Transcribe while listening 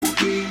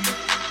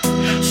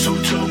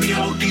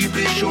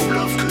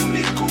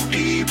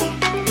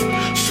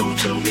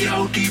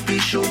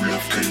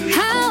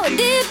How deep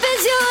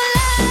is your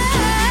love?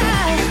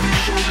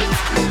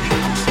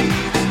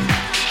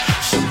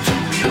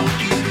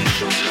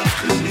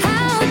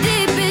 How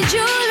deep is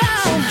your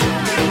love?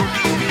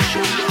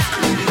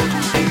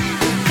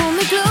 Pull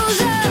me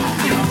closer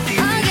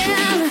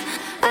again.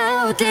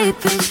 How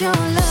deep is your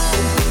love?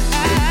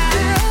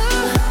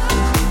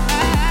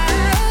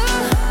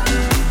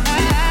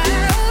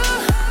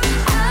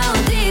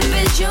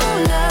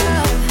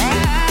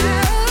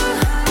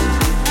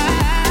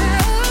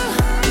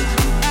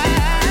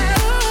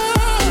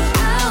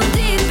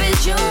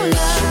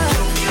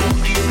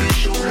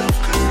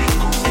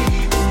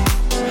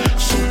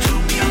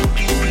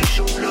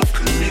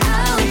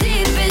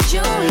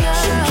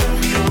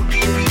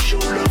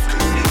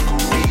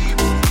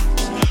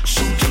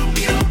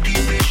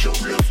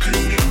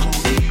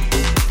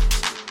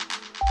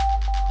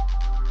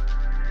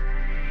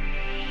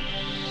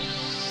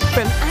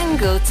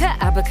 To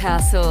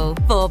Abercastle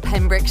for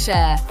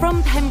Pembrokeshire.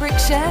 From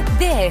Pembrokeshire,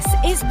 this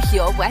is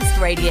Pure West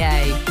Radio.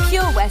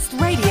 Pure West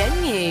Radio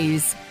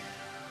News.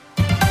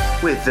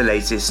 With the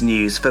latest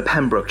news for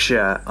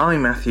Pembrokeshire,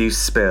 I'm Matthew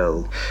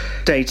Spill.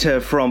 Data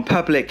from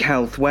Public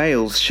Health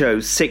Wales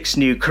shows 6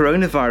 new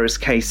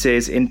coronavirus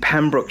cases in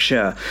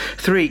Pembrokeshire.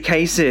 3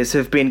 cases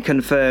have been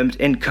confirmed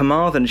in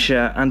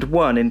Carmarthenshire and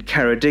 1 in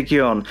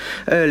Ceredigion.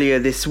 Earlier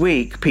this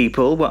week,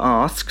 people were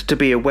asked to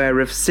be aware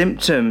of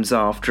symptoms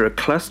after a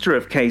cluster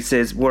of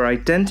cases were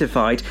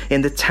identified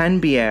in the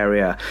Tenby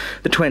area.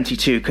 The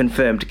 22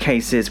 confirmed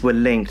cases were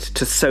linked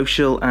to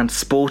social and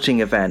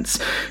sporting events.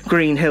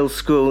 Green Hill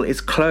School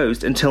is closed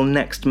until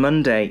next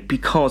Monday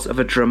because of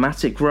a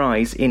dramatic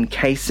rise in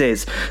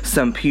cases.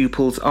 Some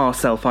pupils are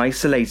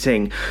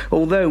self-isolating.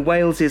 Although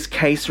Wales's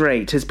case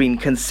rate has been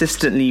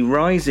consistently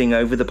rising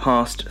over the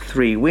past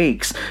 3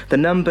 weeks, the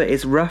number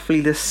is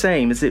roughly the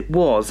same as it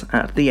was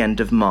at the end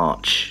of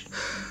March.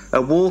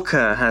 A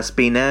walker has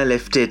been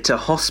airlifted to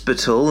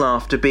hospital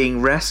after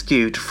being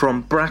rescued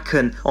from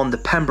bracken on the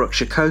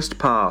Pembrokeshire coast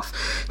path.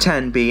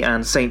 Tenby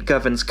and St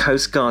Govan's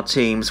Coast Guard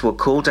teams were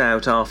called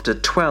out after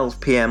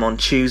 12pm on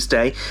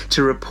Tuesday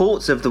to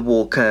reports of the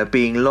walker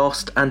being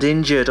lost and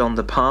injured on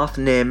the path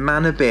near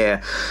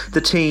Manorbier. The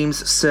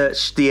teams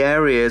searched the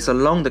areas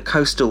along the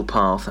coastal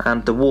path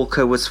and the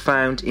walker was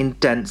found in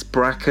dense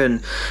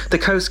bracken. The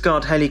Coast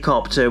Guard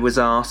helicopter was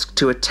asked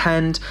to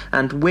attend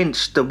and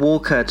winched the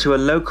walker to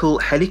a local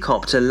helicopter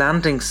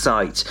landing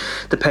site.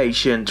 The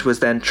patient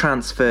was then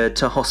transferred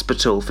to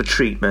hospital for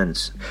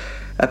treatment.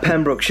 A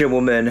Pembrokeshire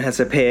woman has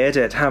appeared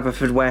at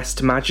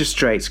Haverfordwest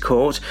Magistrates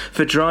Court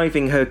for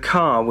driving her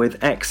car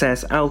with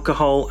excess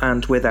alcohol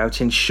and without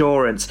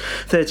insurance.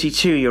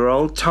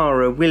 32-year-old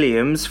Tara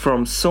Williams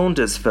from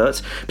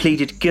Saundersfoot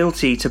pleaded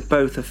guilty to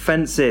both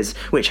offences,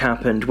 which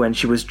happened when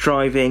she was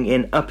driving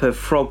in Upper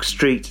Frog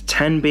Street,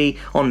 Tenby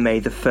on May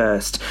the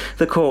 1st.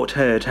 The court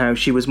heard how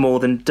she was more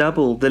than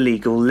double the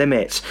legal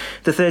limit.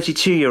 The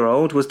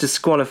 32-year-old was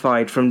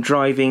disqualified from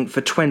driving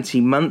for 20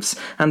 months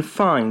and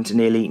fined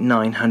nearly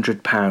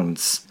 £900.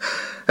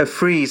 A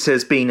freeze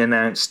has been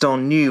announced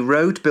on new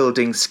road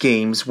building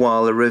schemes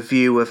while a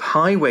review of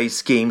highway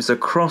schemes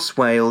across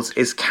Wales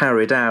is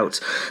carried out.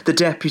 The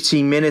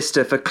Deputy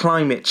Minister for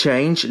Climate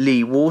Change,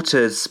 Lee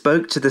Waters,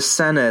 spoke to the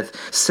Senedd,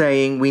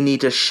 saying we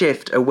need a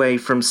shift away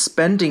from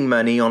spending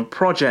money on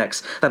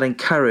projects that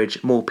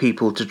encourage more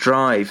people to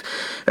drive.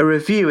 A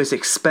review is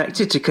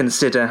expected to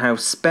consider how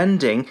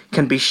spending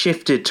can be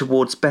shifted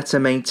towards better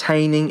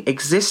maintaining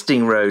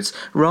existing roads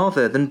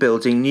rather than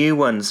building new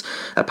ones.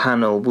 A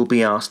panel will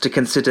be asked to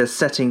consider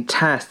setting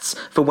tests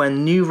for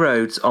when new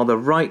roads are the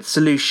right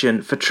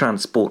solution for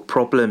transport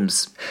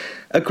problems.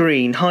 A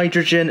green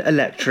hydrogen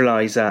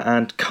electrolyser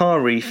and car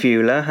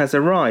refueller has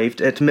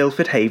arrived at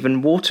Milford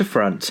Haven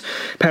waterfront.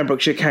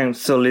 Pembrokeshire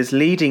Council is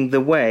leading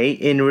the way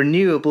in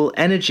renewable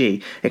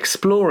energy,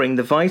 exploring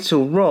the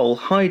vital role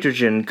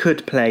hydrogen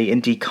could play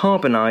in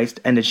decarbonised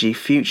energy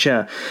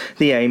future.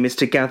 The aim is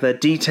to gather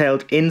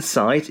detailed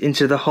insight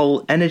into the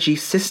whole energy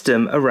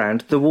system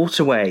around the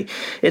waterway.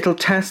 It'll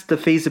test the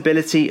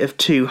feasibility of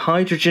 2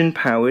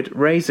 hydrogen-powered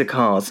Razor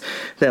cars.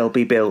 They'll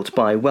be built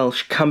by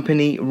Welsh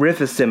company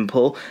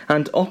Riversimple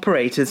and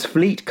operate as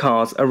fleet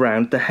cars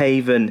around the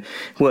haven.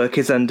 Work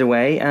is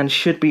underway and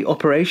should be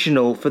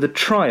operational for the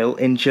trial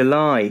in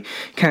July.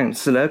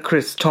 Councillor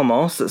Chris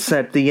Thomas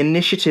said the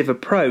initiative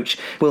approach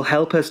will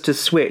help us to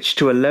switch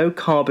to a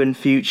low-carbon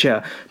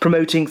future,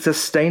 promoting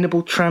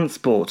sustainable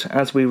transport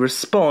as we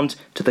respond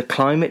to the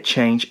climate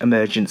change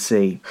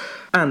emergency.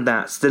 And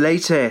that's the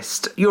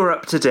latest. You're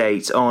up to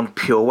date on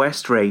Pure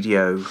West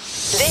Radio.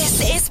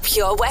 This is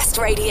Pure West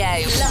Radio,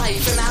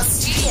 live from our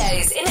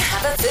studios in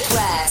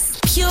Haverfordwest.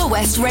 Pure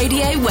West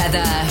Radio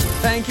weather.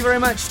 Thank you very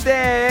much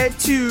there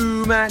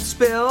to Matt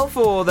Spill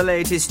for the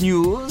latest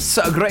news.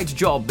 A great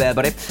job there,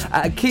 buddy.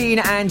 Keen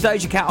and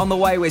Doja Cat on the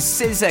way with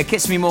Scissor,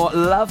 Kiss Me More.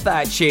 Love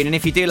that tune. And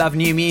if you do love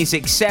new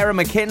music, Sarah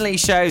McKinley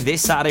Show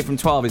this Saturday from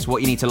 12 is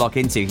what you need to lock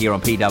into here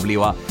on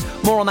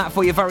PWR. More on that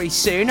for you very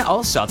soon.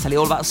 Also, I'll tell you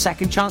all about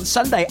Second Chance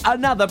Sunday,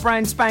 another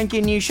brand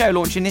spanking new show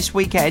launching this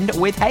weekend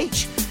with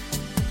H.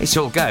 It's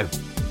all go.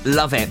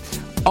 Love it.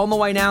 On the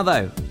way now,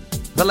 though,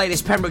 the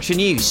latest Pembrokeshire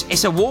news.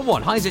 It's a warm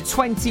one. Highs at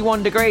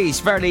 21 degrees.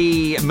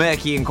 Fairly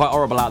murky and quite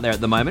horrible out there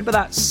at the moment, but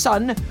that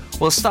sun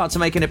will start to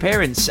make an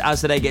appearance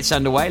as the day gets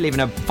underway, leaving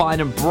a fine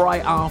and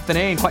bright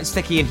afternoon. Quite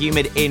sticky and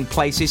humid in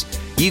places.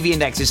 UV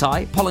index is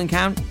high. Pollen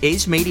count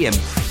is medium.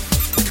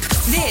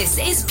 This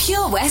is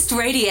Pure West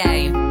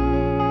Radio.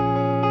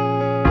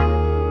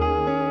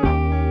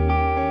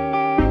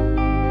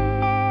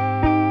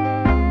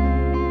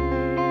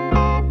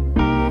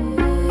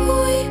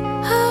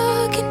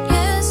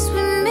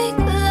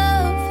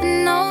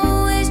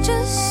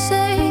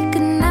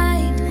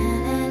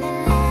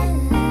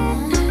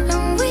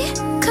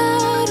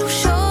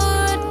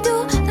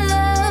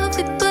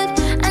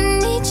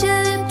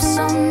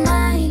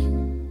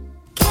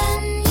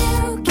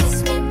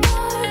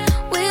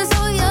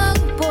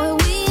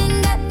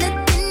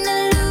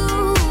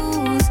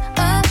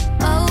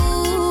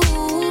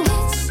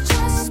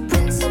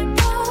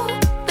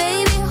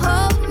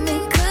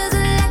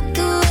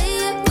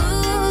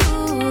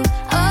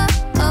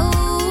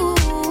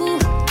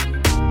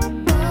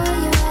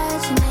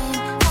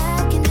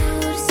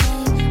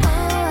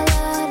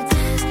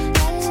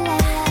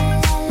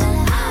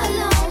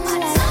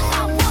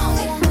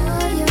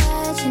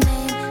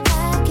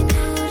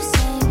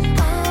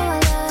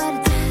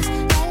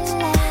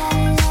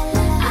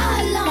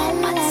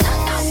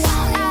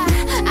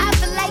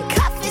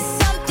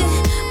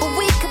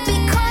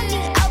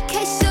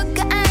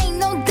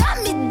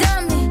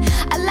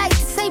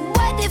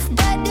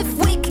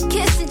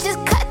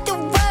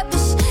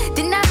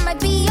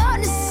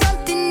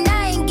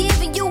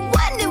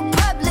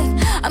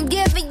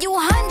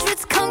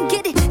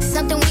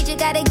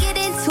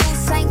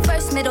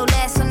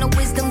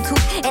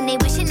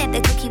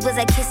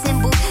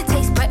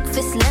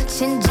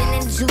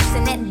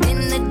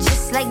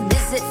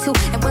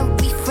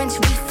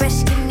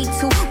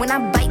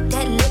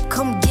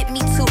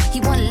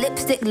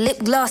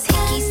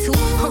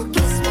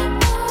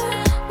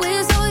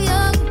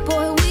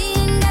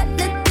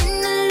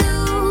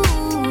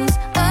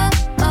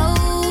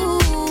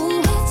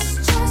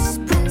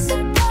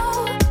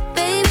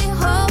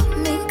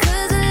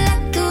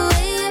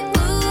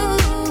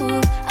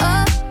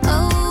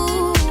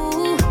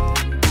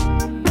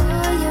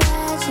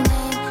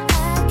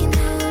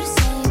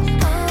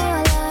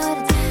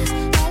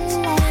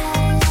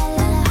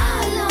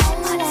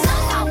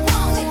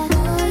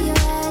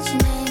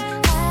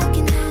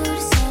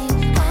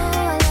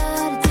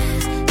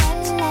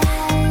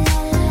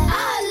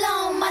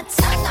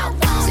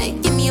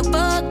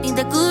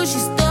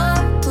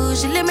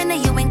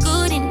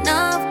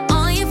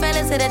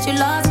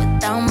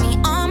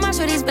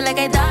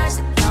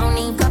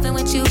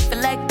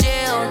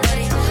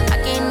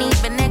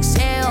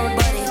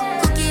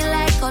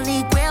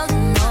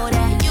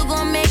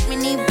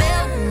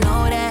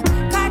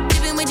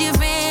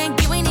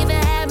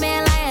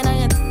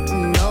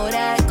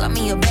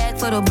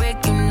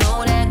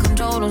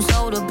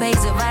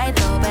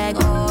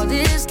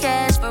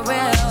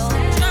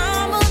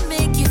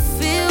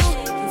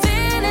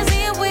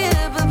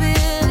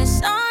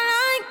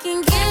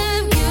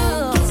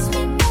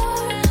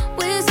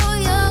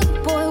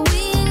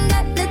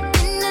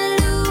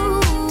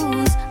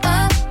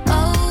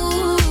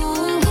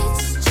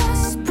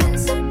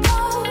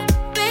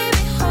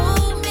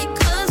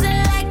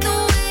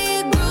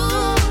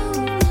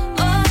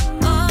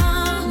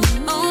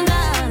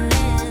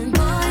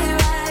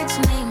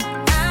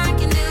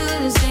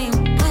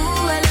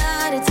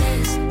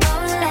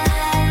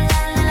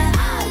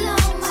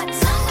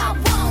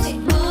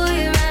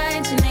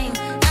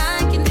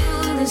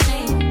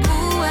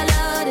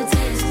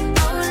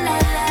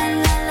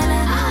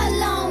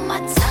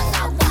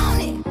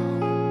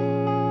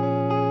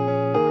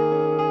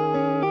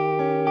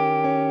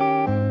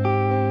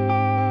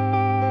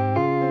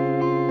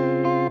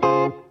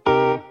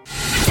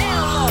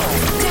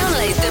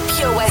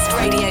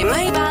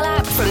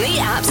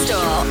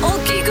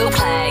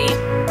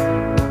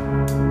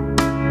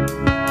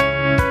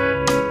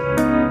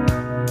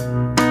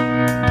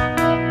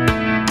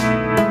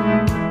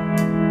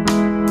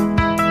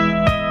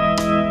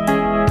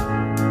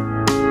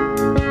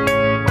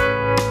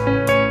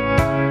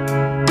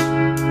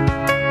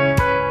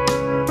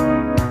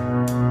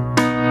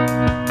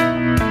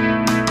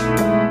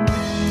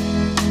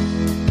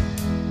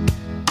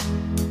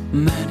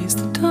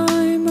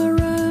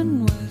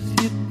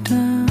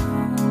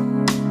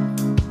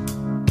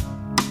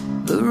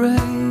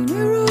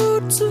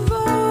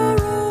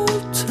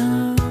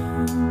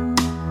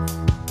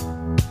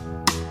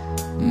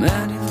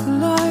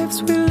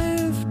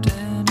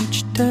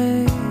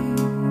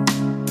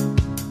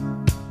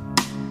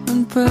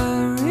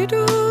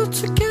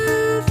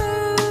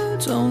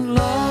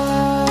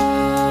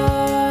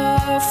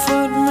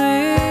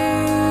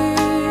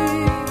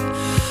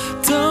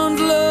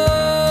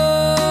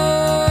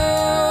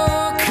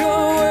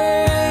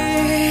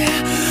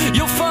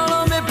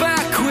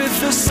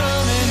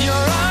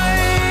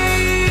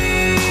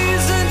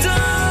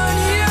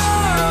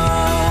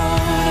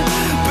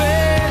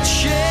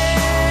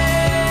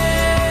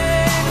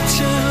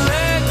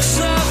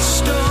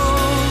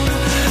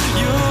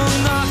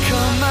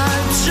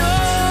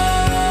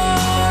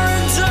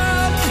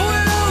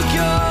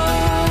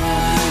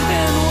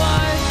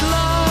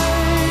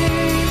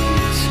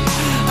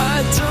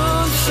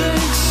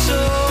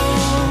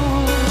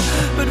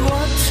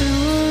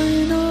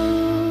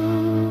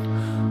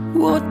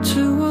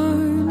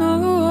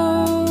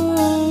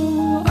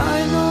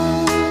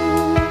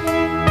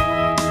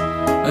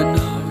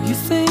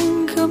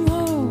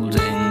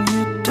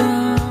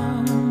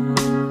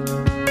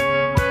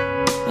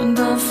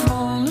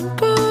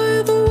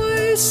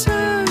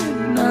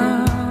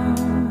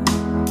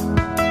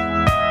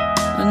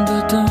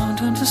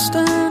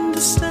 understand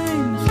the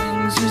same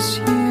things as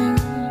you,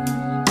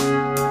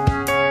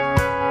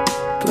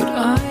 but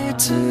I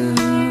do.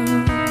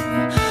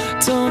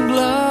 Don't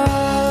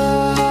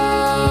laugh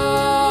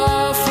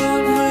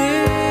at me,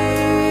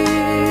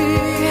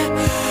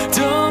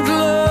 don't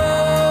look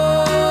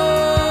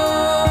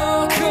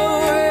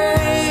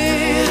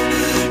away.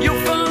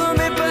 You'll follow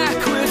me back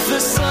with the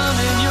sun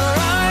in your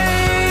eyes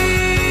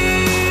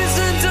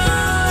and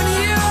on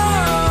your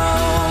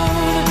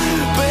own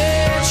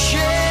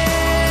bed-shaped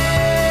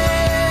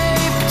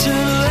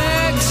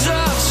legs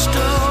of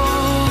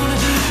stone.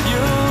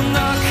 You'll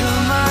knock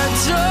on my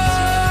door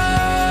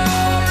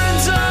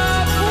and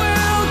up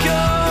we'll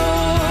go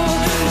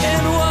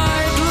in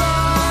white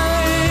light.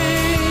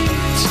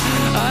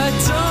 I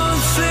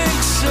don't think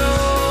so,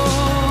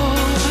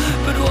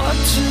 but what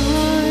do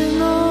I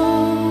know?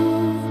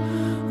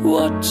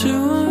 What do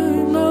I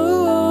know?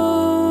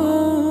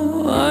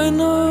 I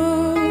know.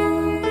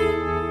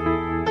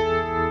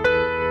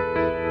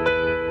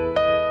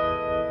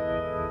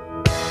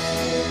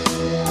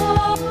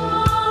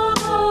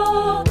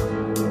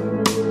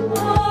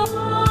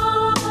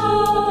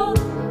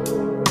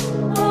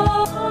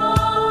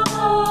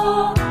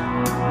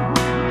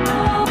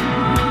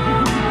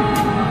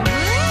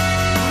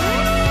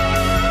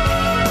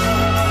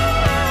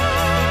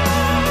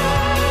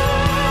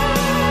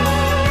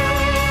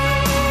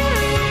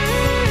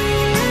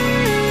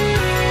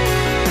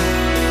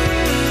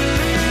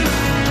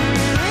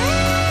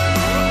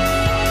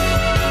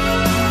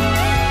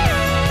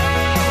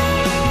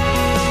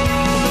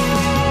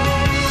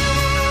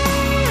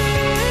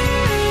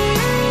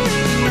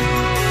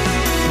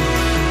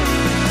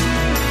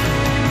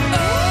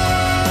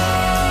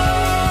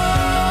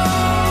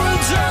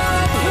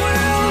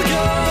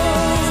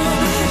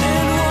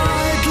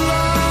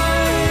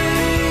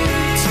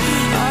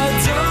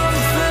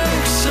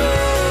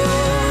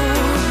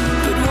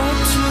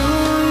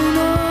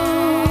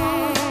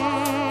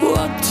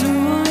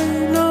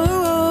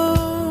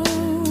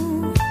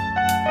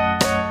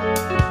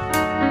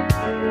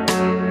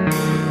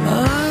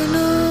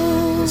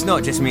 It's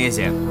not just me, is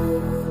it?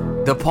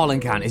 The pollen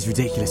count is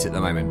ridiculous at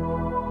the moment.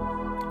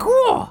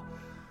 Cool.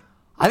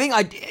 I think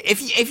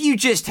if you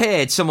just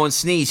heard someone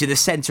sneeze in the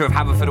centre of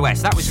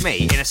Haverfordwest, that was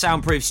me in a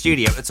soundproof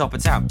studio at the top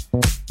of town.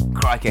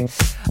 Crikey.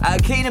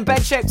 Keen and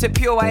bed-shaped at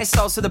Pure West,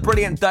 also the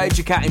brilliant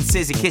Doja Cat and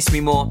SZA, Kiss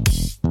Me More.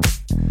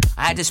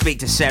 I had to speak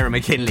to Sarah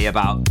McKinley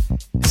about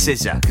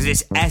SZA, because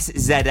it's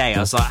S-Z-A. I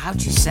was like, how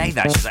do you say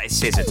that? She's like, it's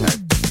SZA,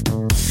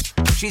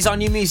 Toby. She's our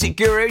new music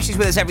guru. She's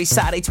with us every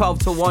Saturday, 12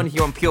 to 1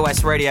 here on Pure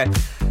West Radio,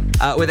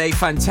 with a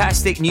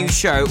fantastic new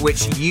show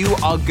which you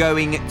are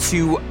going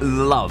to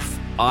love.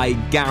 I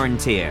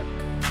guarantee it.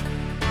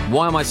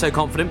 Why am I so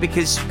confident?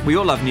 Because we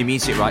all love new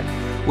music, right?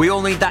 We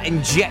all need that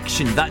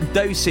injection, that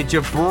dosage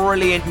of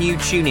brilliant new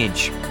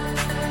tunage.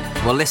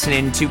 We're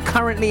listening to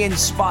Currently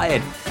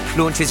Inspired.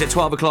 Launches at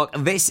 12 o'clock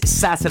this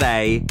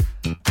Saturday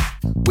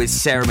with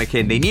Sarah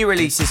McKinley. New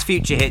releases,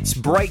 future hits,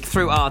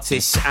 breakthrough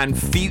artists, and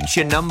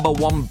future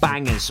 #1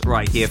 bangers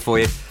right here for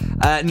you.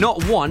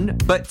 Not one,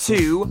 but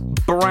two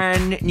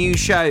brand new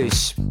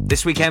shows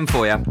this weekend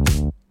for you.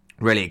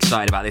 Really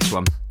excited about this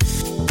one.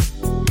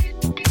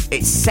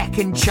 It's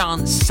Second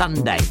Chance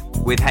Sunday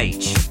with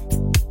H.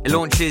 It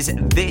launches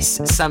this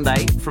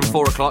Sunday from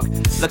 4 o'clock,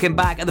 looking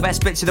back at the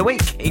best bits of the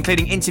week,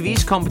 including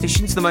interviews,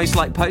 competitions, the most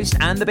liked posts,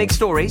 and the big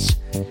stories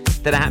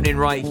that are happening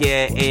right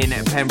here in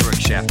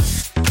Pembrokeshire.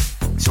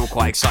 It's all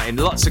quite exciting.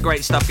 Lots of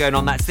great stuff going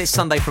on. That's this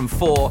Sunday from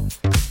 4.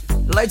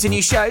 Loads of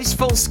new shows,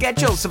 full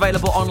schedules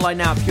available online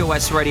now at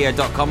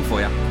purewestradio.com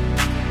for you.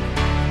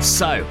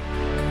 So,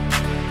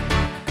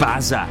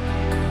 Bazza.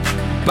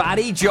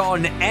 Baddy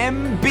John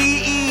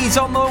MBE's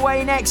on the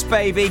way next,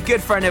 baby.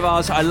 Good friend of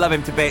ours. I love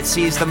him to bits.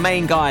 He is the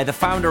main guy, the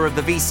founder of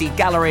the VC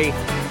Gallery.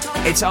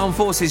 It's Armed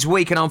Forces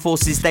Week and Armed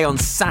Forces Day on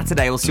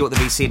Saturday. We'll see what the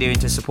VC are doing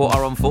to support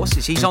our armed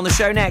forces. He's on the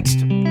show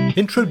next.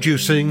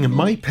 Introducing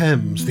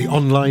MyPems, the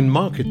online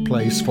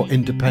marketplace for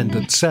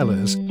independent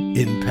sellers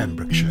in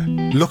Pembrokeshire.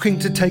 Looking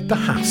to take the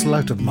hassle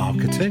out of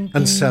marketing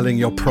and selling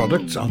your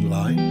products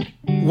online?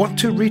 Want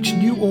to reach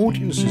new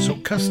audiences or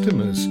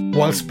customers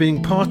whilst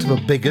being part of a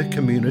bigger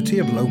community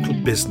of local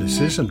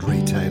businesses and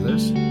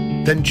retailers?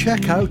 Then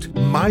check out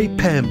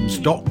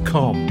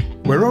mypems.com.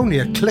 We're only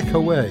a click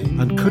away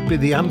and could be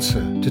the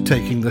answer to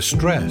taking the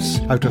stress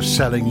out of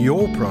selling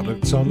your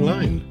products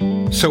online.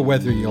 So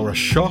whether you're a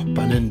shop,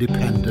 an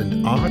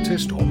independent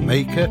artist or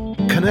maker,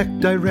 connect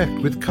direct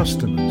with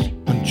customers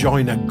and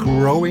join a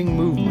growing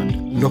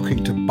movement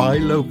looking to buy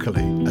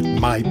locally at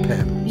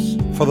MyPems.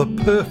 For the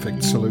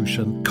perfect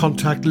solution,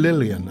 contact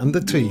Lillian and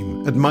the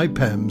team at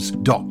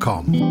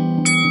mypems.com.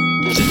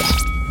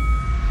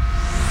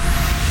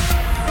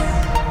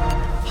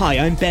 Hi,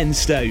 I'm Ben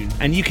Stone,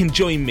 and you can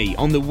join me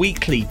on the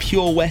weekly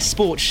Pure West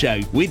Sports Show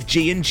with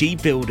G&G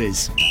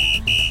Builders.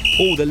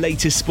 All the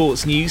latest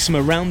sports news from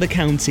around the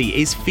county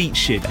is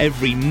featured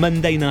every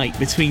Monday night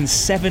between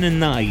 7 and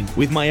 9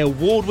 with my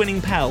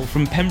award-winning pal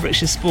from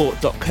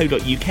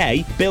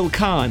pembrokeshiresport.co.uk, Bill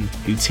Kahn,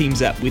 who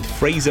teams up with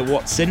Fraser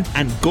Watson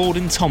and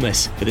Gordon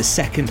Thomas for the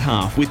second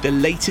half with the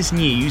latest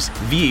news,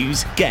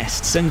 views,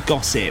 guests and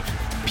gossip.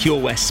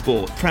 Pure West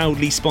Sport,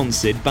 proudly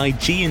sponsored by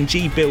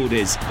G&G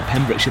Builders, a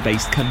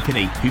Pembrokeshire-based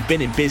company who've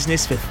been in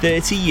business for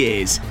 30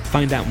 years.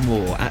 Find out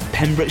more at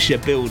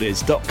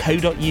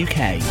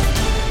pembrokeshirebuilders.co.uk.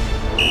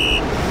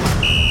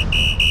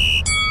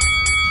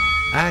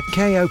 At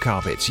KO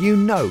Carpets, you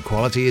know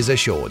quality is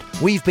assured.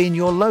 We've been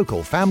your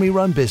local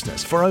family-run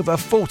business for over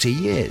 40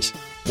 years.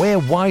 We're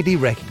widely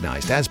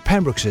recognised as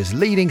Pembrokeshire's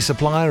leading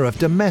supplier of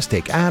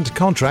domestic and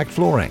contract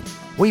flooring.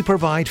 We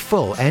provide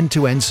full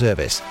end-to-end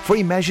service,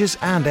 free measures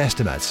and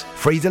estimates,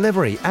 free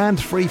delivery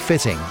and free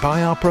fitting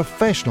by our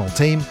professional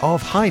team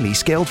of highly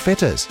skilled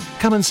fitters.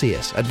 Come and see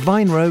us at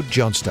Vine Road,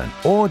 Johnston,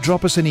 or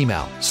drop us an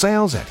email,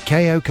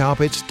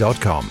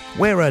 sales@kocarpets.com.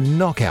 We're a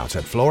knockout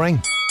at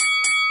flooring.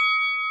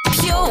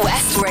 Pure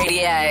West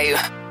Radio.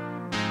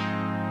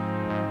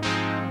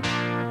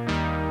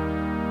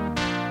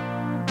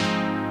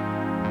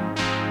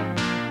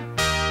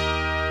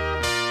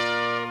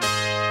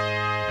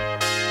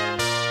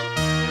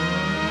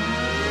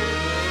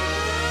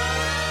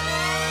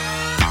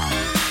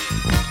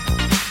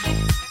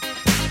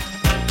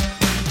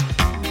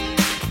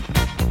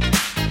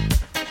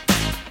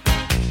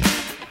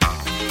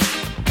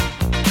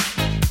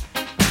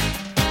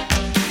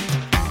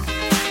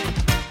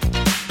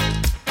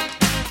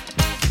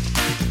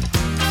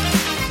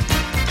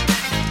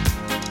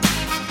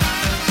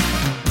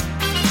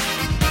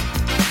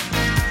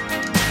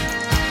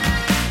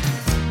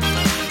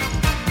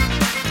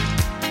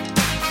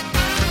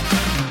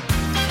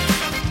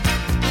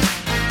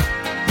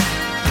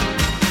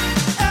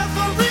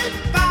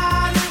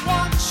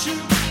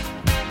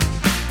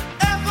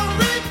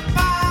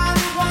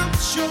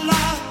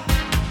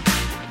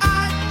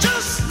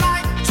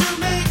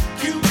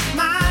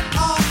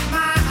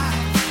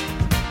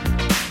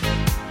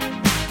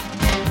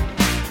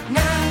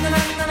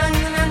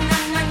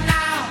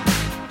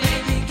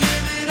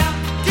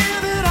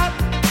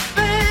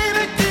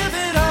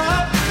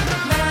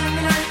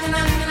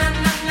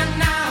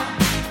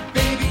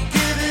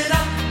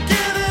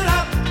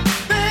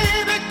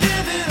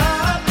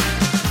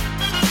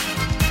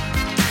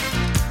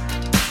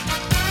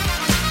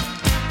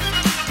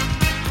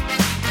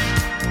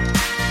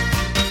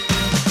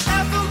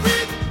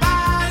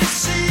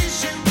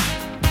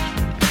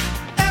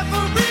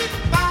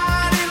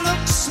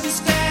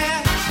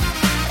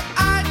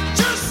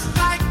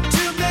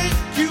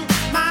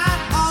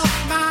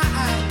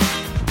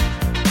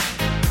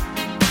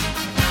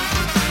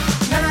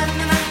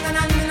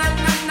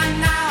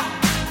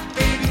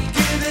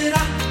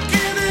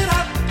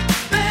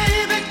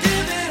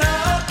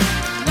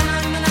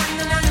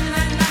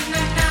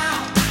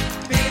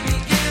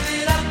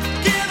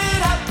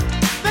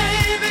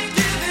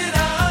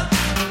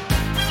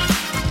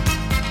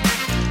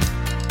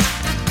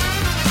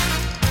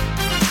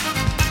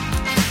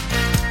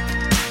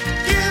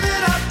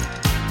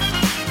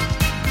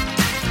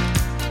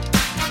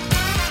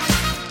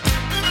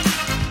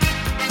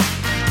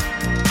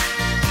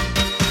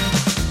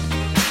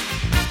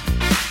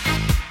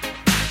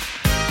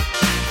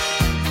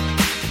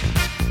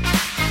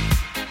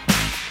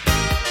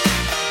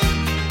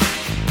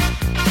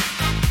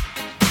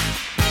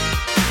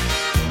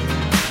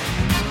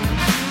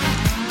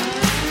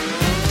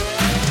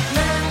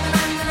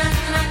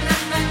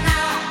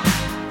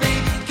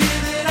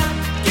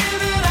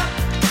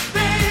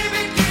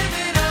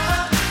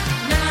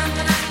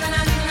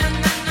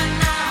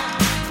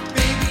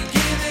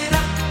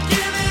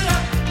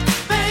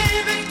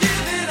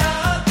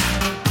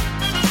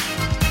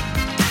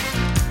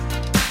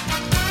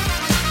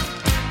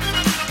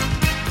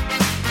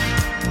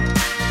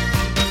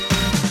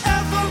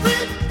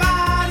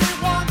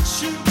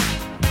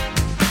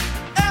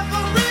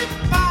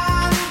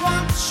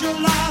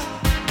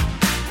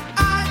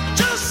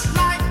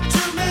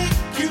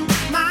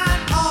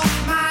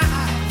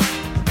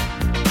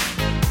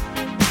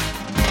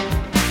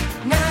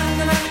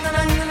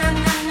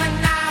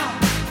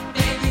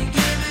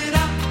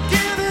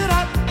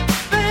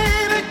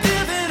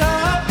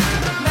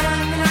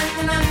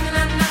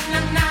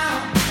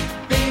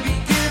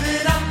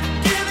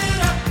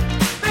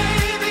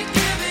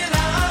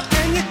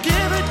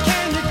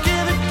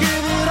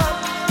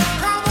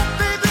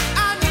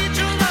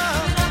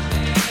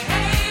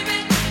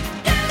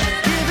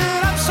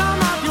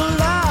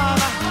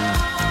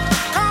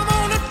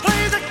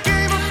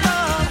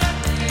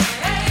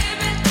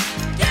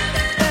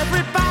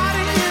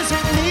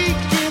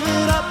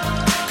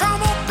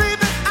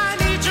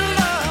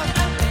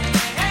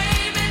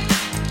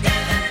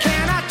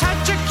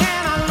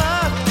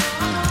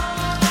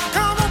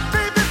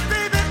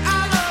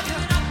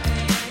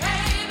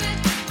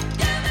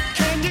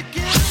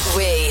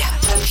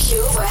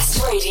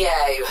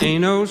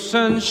 Ain't no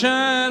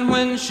sunshine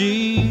when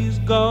she's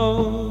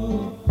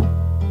gone.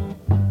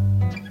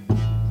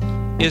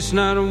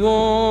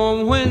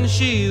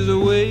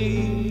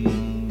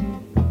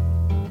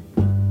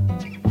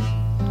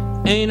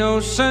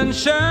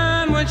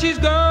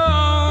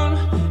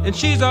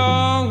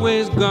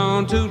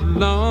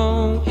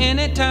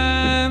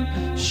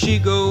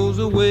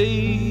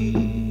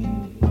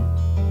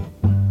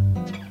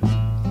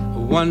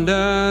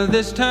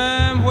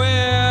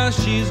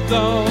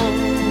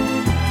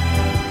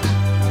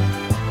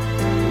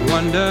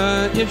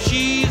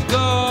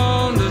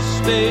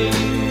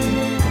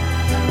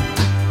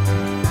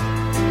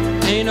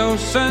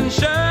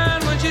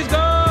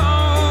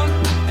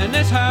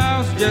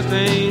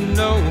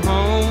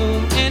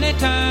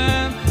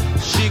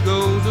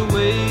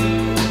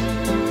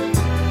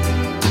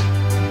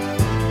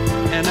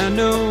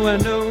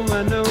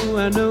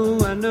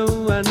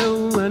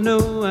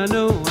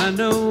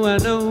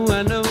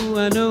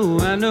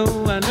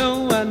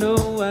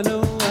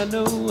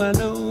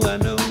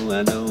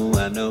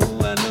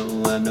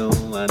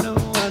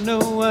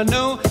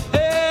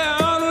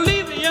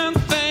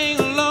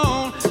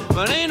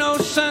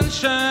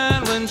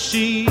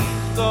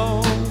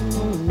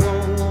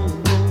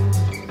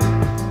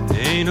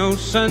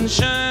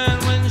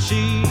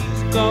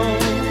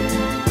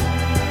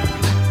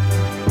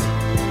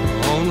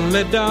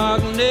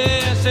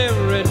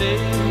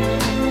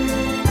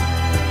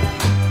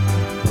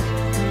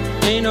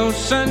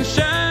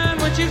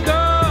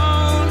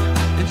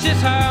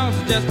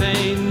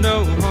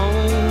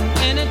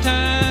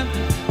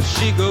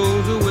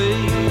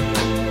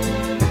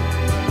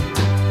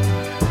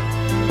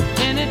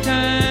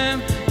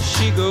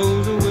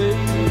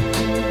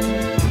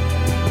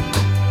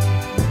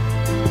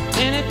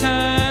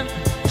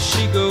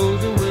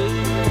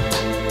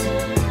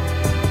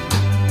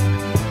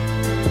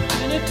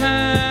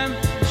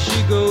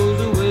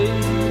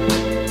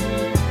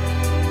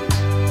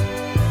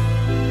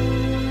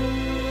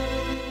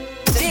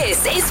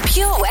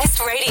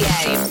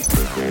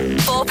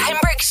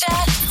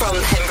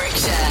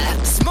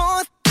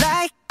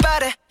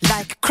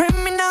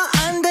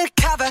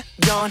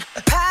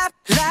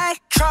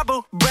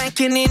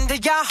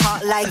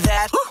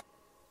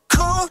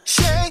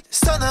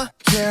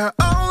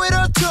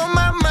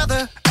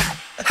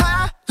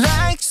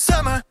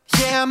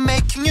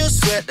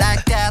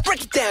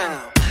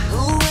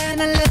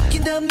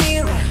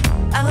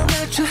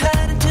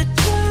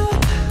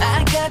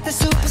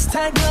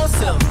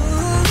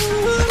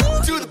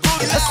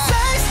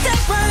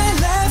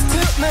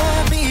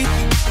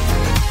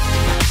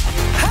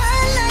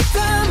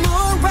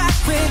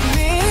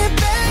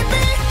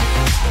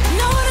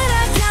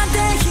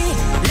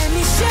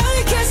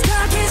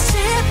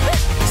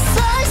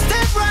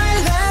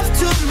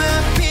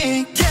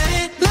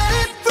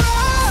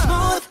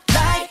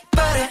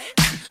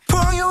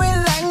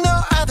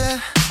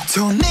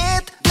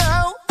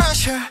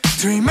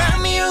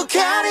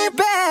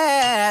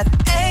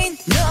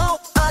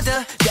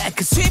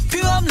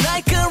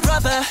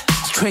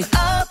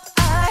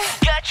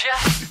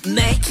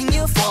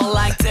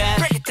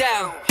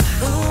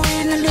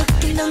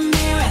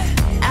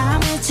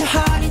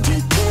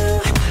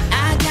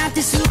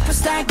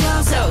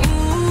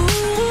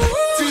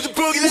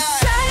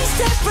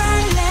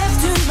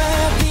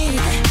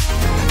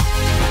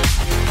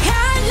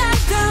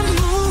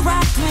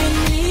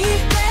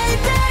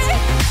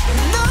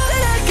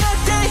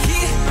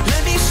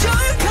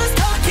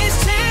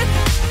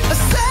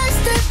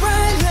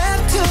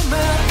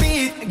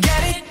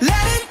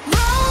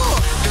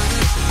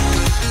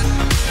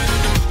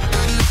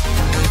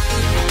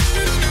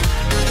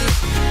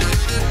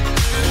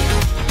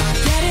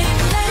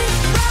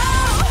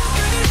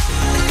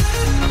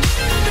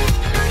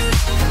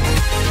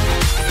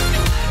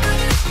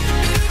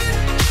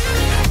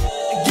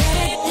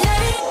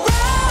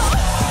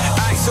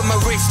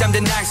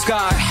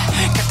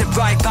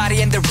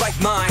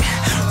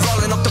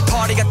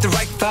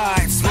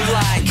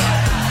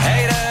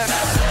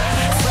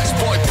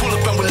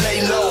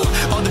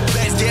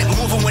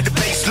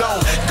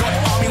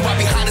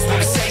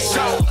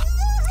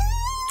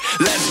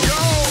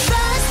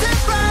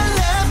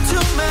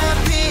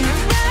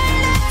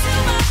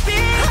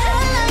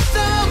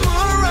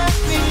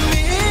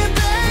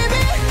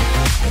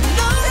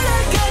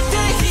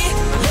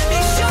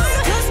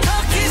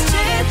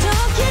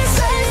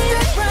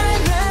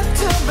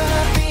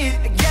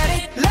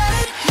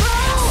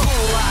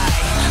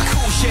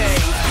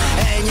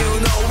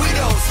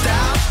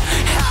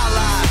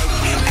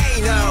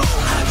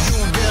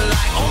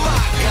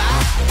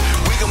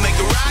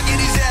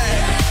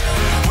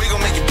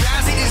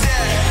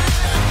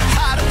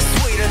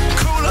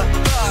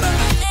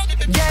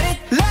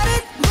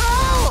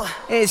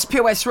 is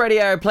Pure West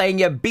Radio playing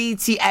your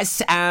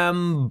BTS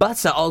and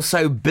Butter.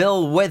 Also,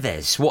 Bill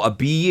Withers. What a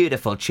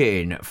beautiful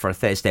tune for a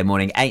Thursday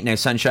morning. Ain't No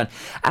Sunshine.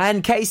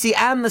 And Casey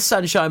and the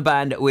Sunshine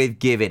Band with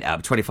Give It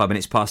Up. 25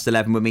 minutes past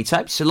 11 with me,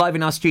 Toby. So live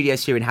in our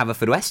studios here in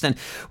Haverfordwest. And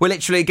we're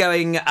literally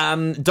going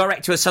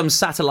direct to some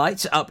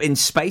satellite up in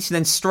space and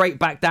then straight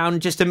back down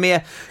just a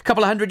mere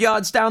couple of 100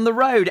 yards down the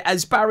road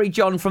as Barry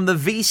John from the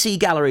VC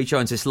Gallery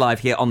joins us live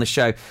here on the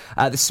show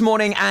this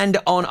morning and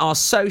on our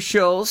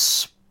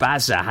socials.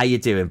 Bazza, how you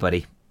doing,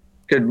 buddy?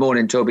 Good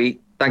morning, Toby.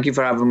 Thank you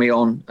for having me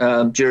on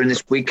during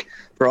this week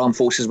for Armed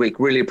Forces Week.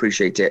 Really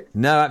appreciate it.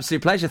 No,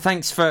 absolute pleasure.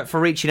 Thanks for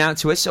reaching out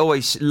to us.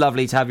 Always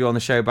lovely to have you on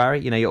the show, Barry.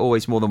 You know, you're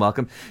always more than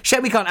welcome.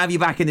 Shame we can't have you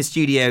back in the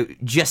studio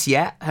just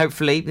yet.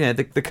 Hopefully, you know,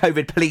 the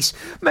COVID police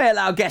may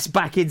allow guests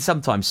back in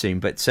sometime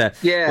soon. But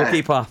we'll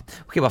keep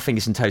our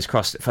fingers and toes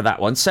crossed for that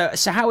one. So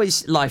how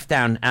is life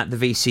down at the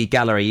VC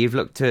Gallery? You've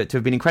looked to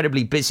have been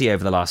incredibly busy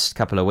over the last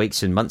couple of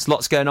weeks and months.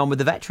 Lots going on with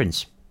the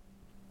veterans.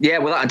 Yeah,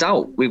 without a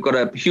doubt. We've got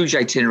a huge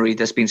itinerary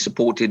that's been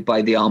supported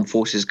by the Armed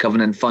Forces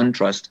Covenant Fund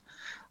Trust.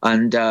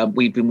 And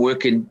we've been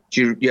working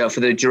for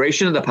the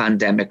duration of the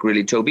pandemic,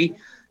 really, Toby,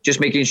 just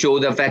making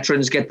sure that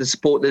veterans get the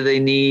support that they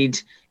need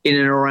in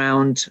and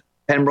around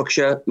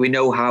Pembrokeshire. We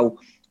know how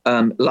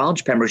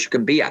large Pembrokeshire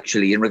can be,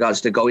 actually, in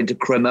regards to going to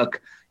Crymych,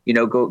 you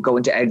know,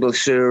 going to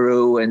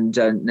Eglwysuru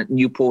and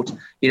Newport.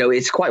 You know,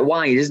 it's quite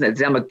wide, isn't it?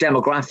 The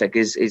demographic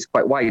is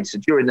quite wide. So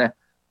during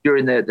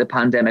the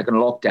pandemic and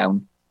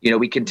lockdown, you know,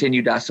 we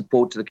continued our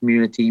support to the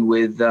community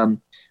with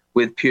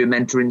Pure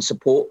mentoring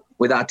support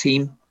with our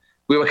team.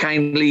 We were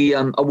kindly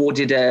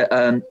awarded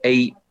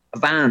a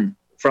van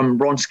from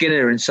Ron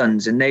Skinner and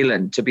Sons in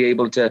Neyland to be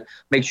able to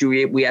make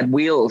sure we had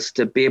wheels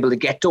to be able to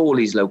get to all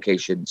these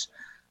locations.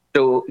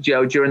 So, you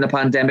know, during the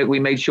pandemic, we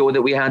made sure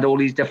that we had all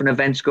these different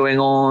events going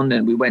on,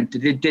 and we went to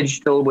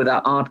digital with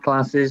our art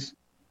classes.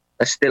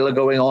 They're still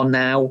going on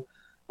now,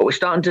 but we're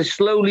starting to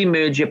slowly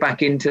merge it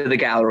back into the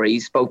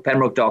galleries, both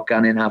Pembroke Dock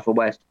and in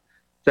Haverfordwest.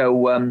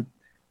 So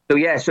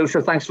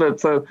thanks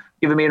for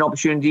giving me an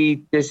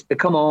opportunity just to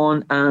come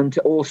on and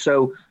to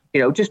also,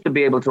 you know, just to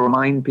be able to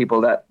remind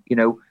people that, you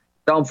know,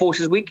 it's Armed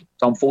Forces Week,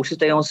 it's Armed Forces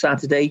Day on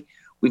Saturday.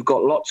 We've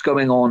got lots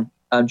going on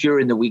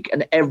during the week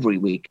and every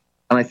week.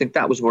 And I think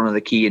that was one of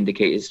the key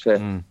indicators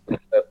for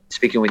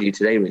speaking with you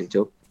today, really,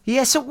 Joe.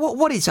 Yeah, so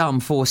what is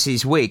Armed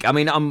Forces Week? I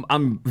mean,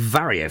 I'm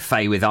very au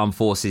fait with Armed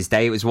Forces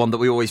Day. It was one that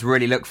we always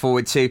really looked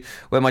forward to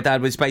when my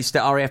dad was based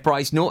at RAF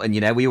Bryce Norton.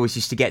 You know, we always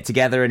used to get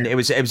together, and it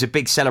was a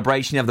big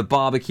celebration. You have the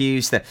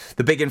barbecues, the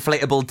big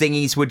inflatable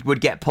dinghies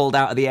would get pulled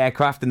out of the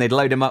aircraft, and they'd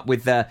load them up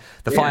with the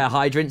fire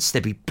hydrants.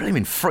 They'd be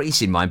blooming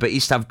freezing, mine, but it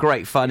used to have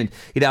great fun. And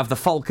you'd have the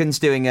Falcons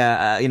doing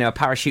a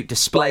parachute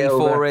display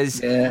for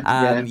us.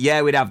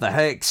 Yeah, we'd have the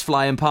Hercs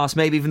flying past,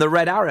 maybe even the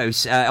Red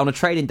Arrows on a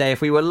training day if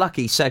we were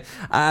lucky. So,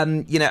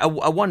 you know,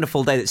 a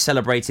wonderful day that's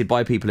celebrated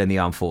by people in the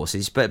armed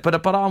forces, but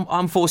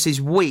Armed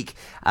Forces Week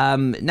now,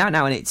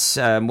 and it's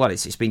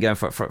been going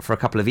for a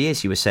couple of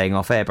years. You were saying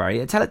off air,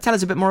 Barry. Tell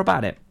us a bit more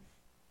about it.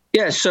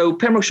 Yeah, so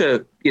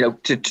Pembrokeshire, you know,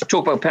 to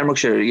talk about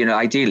Pembrokeshire, you know,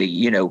 ideally,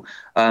 you know,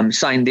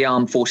 signed the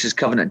Armed Forces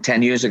Covenant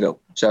 10 years ago.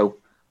 So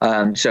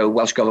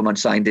Welsh Government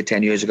signed it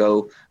 10 years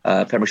ago.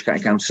 Pembrokeshire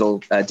County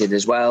Council did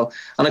as well,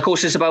 and of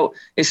course, it's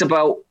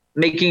about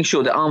making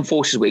sure that Armed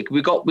Forces Week,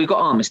 we got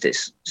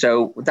Armistice.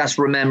 So that's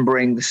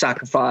remembering the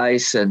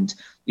sacrifice and,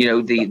 you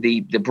know,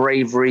 the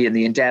bravery and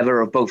the endeavour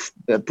of both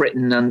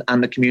Britain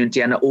and the community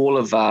and all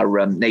of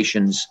our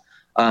nations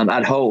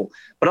at whole.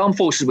 But Armed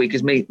Forces Week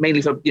is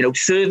mainly for, you know,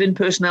 serving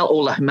personnel,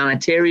 all the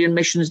humanitarian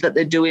missions that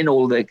they're doing,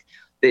 all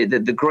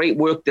the great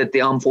work that the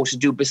Armed Forces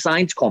do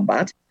besides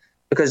combat,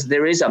 because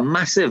there is a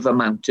massive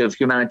amount of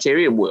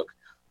humanitarian work,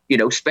 you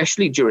know,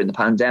 especially during the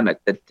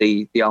pandemic that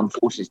the Armed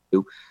Forces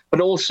do. But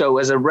also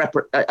as a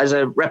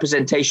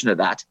representation of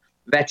that,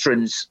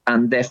 veterans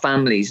and their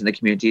families in the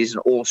communities,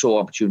 and also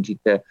opportunity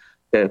to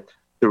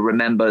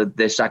remember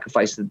the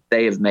sacrifice that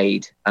they have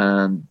made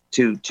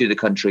to the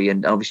country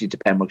and obviously to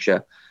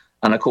Pembrokeshire.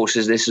 And of course,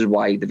 this is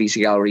why the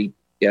VC Gallery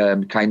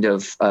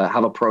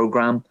have a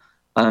programme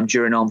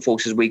during Armed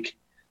Forces Week,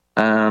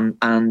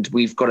 and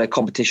we've got a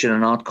competition,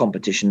 an art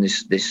competition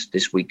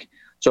this week.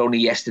 So only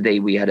yesterday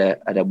we had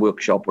a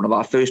workshop, one of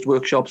our first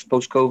workshops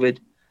post-COVID.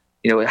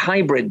 You know, a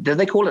hybrid. Do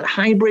they call it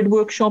hybrid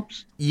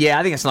workshops? Yeah,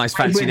 I think it's a nice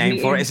fancy name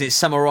for it. Is it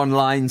some are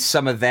online,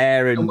 some are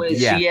there, and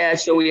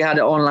so we had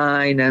it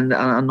online,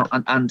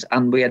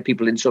 and we had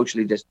people in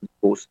socially distant,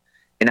 of course,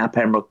 in our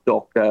Pembroke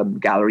Dock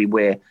gallery,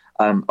 where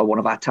one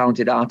of our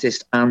talented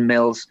artists, Anne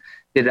Mills,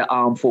 did an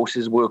Armed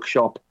Forces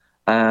workshop.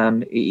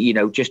 You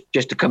know, just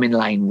to come in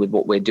line with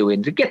what we're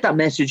doing, to get that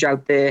message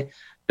out there,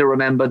 to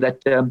remember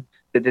that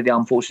the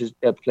Armed Forces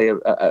play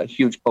a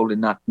huge role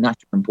in that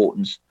national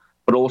importance,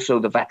 but also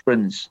the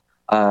veterans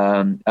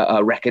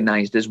are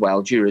recognised as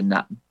well during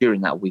that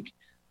week.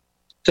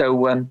 So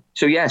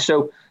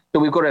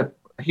we've got a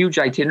huge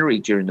itinerary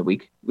during the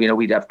week. You know,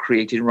 we'd have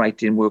creative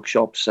writing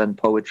workshops and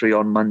poetry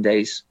on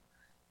Mondays.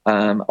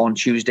 On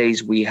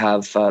Tuesdays, we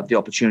have the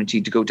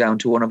opportunity to go down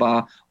to one of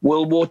our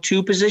World War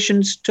II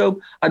positions. Tobe,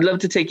 I'd love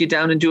to take you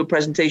down and do a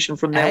presentation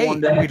from there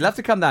one day. We'd love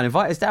to come down.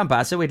 Invite us down,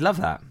 Basil. We'd love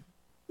that.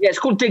 Yeah, it's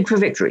called Dig for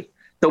Victory.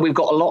 So we've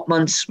got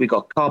allotments, we've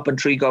got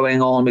carpentry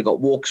going on, we've got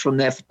walks from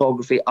there,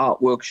 photography,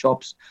 art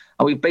workshops,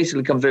 and we've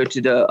basically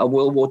converted a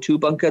World War II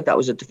bunker that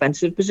was a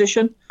defensive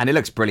position. And it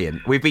looks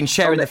brilliant. We've been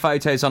sharing the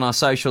photos on our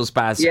socials,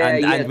 Baz,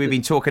 and we've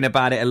been talking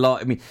about it a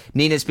lot. I mean,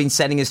 Nina's been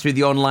sending us through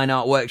the online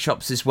art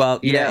workshops as well.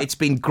 You know, it's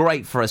been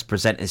great for us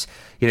presenters,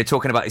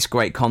 talking about this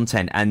great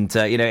content. And,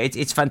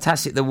 it's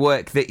fantastic, the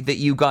work that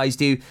you guys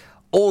do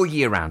all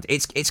year round.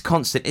 It's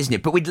constant, isn't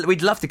it? But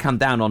we'd love to come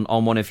down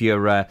on one of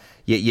your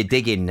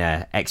digging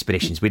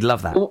expeditions. We'd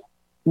love that.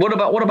 What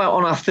about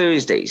on our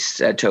Thursdays,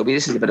 Toby?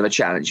 This is a bit of a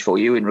challenge for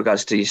you in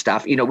regards to your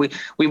staff.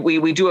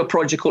 We do a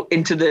project called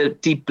Into the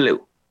Deep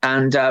Blue,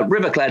 and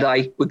River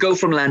Cleddau. We go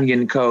from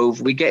Lanyon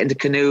Cove, we get into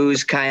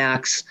canoes,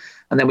 kayaks,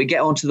 and then we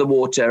get onto the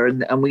water,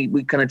 and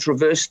we kind of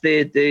traverse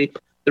the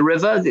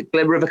river, the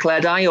River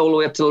Cleddau, all the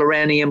way up to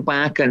Loreni and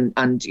back, and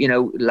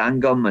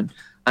Langholm,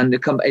 and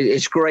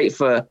it's great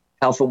for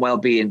health and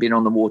well-being, being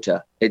on the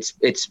water. It's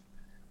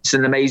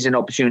an amazing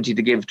opportunity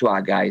to give to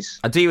our guys.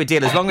 I'll do you a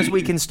deal. As long as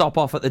we can stop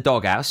off at the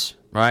doghouse,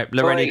 right,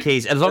 Loreni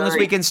Keys, as long as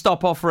we can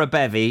stop off for a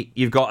bevy,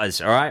 you've got us,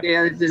 all right?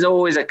 Yeah, there's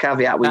always a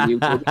caveat with you.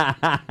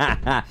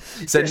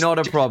 So not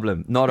a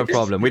problem.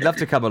 We'd love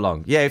to come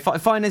along. Yeah,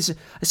 find us,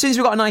 as soon as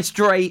we've got a nice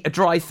dry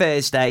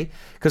Thursday,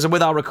 because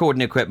with our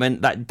recording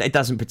equipment, that it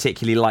doesn't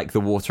particularly like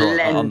the water.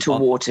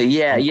 Water,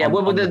 yeah.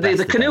 Well,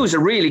 the canoes are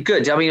really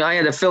good. I mean, I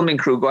had a filming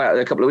crew go out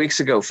a couple of weeks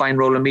ago. Fine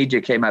Roller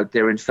Media came out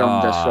there and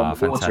filmed us on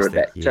the water a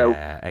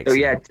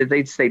bit.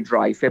 They'd stay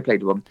dry. Fair play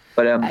to them.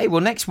 But hey,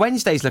 well, next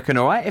Wednesday's looking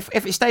all right.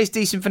 If it stays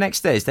decent for next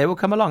Thursday, we'll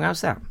come along.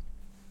 How's that?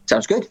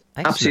 Sounds good.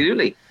 Excellent.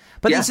 Absolutely.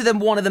 But these are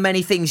one of the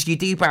many things you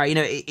do, Barry.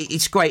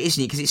 It's great,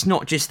 isn't it? Because it's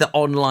not just the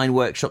online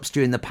workshops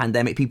during the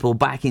pandemic, people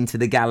back into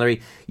the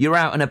gallery. You're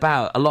out and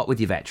about a lot with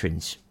your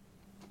veterans.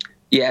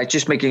 Yeah,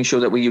 just making sure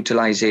that we're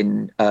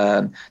utilising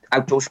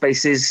outdoor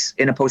spaces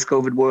in a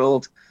post-COVID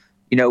world.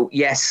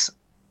 Yes,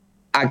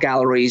 our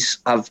galleries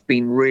have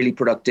been really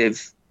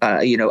productive,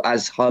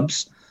 as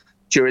hubs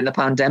during the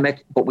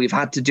pandemic, but we've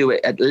had to do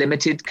it at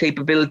limited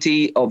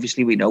capability.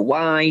 Obviously, we know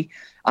why.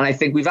 And I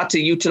think we've had to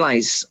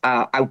utilise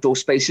outdoor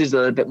spaces a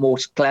little bit more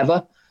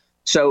clever.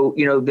 So,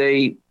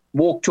 the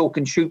Walk, Talk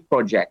and Shoot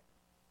project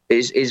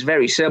is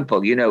very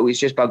simple. It's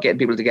just about getting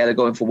people together,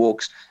 going for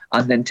walks,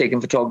 and then taking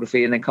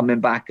photography, and then coming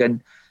back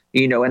and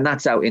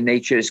that's out in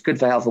nature. It's good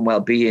for health and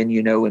well-being,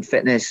 and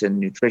fitness and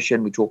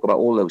nutrition. We talk about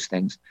all those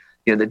things.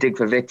 The Dig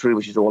for Victory,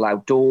 which is all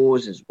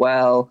outdoors as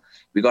well.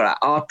 We've got our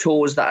art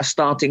tours that are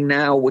starting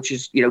now, which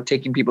is,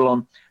 taking people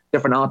on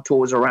different art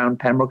tours around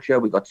Pembrokeshire.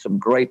 We've got some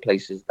great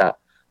places that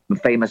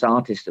famous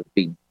artists have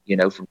been,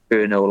 from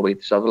Turner all the way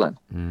to Sutherland.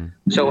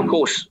 So, of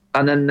course,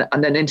 and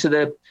then into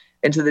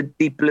the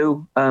Deep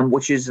Blue,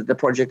 which is the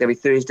project every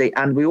Thursday.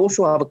 And we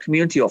also have a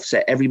community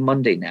offset every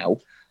Monday now.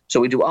 So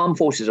we do Armed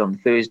Forces on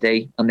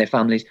Thursday and their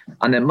families.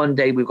 And then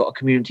Monday, we've got a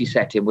community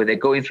setting where they're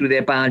going through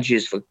their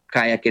badges for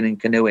kayaking and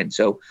canoeing.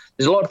 So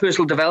there's a lot of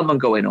personal development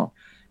going on.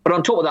 But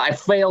on top of that, I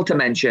failed to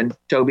mention,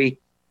 Toby,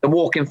 the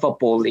Walking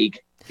Football League.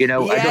 Yes. Do you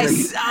know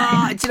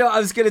what? I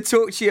was going to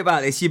talk to you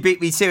about this. You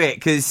beat me to it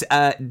because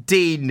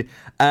Dean,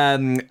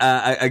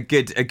 a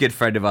good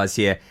friend of ours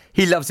here,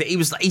 he loves it.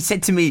 He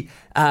said to me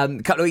a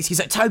couple of weeks, he's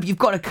like, Toby, you've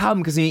got to come,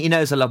 because he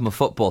knows I love my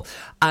football.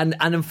 And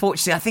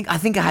unfortunately, I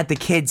think I had the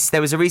kids.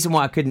 There was a reason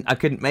why I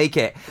couldn't make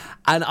it.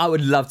 And I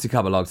would love to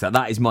come along to that.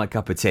 That is my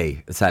cup of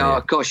tea.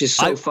 Gosh, it's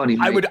so funny,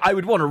 mate. I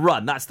would want to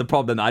run. That's the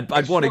problem.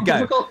 I'd want to go.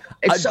 Difficult.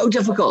 It's so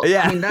difficult.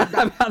 Yeah. I mean,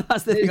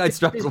 that's the thing I'd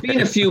struggle with. There's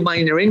been a few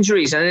minor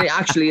injuries, and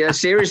actually a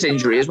serious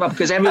injury as well,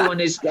 because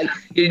everyone is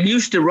you're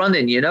used to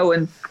running,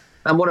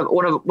 and one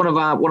of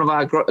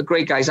our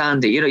great guys,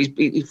 Andy,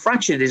 he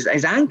fractured his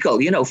ankle,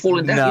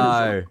 falling down.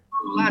 No.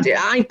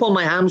 I pulled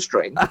my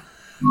hamstring.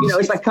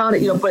 It's like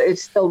but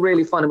it's still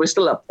really fun, and we're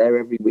still up there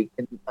every week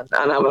and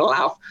having a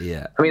laugh.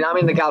 Yeah. I mean, I'm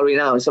in the gallery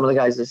now, and some of the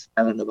guys are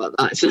spelling about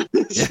that.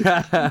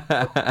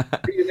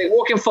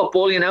 Walking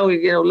football,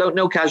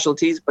 no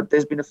casualties, but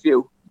there's been a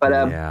few. But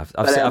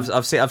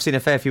I've seen a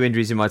fair few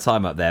injuries in my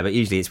time up there, but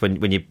usually it's when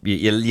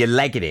you're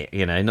legging it,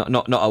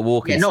 not a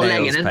walking. Yeah, not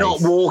legging and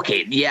not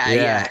walking.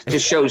 Yeah. It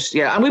just shows.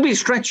 Yeah, and we've been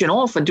stretching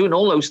off and doing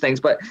all those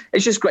things, but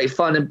it's just great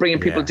fun and bringing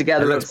people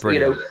together.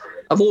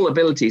 Of all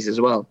abilities as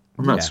well.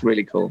 And that's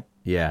really cool.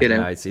 Yeah,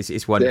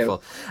 it's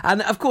wonderful. Yeah.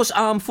 And of course,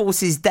 Armed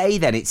Forces Day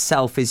then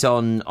itself is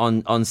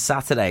on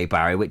Saturday,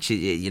 Barry, which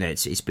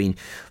it's been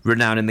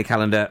renowned in the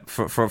calendar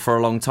for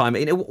a long time.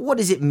 What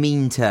does it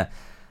mean to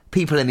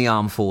people in the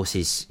armed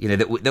forces,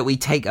 that we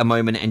take a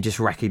moment and just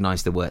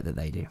recognise the work that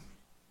they do?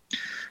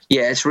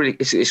 Yeah,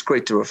 it's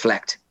great to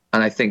reflect,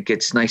 and I think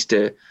it's nice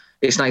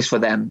for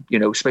them,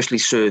 especially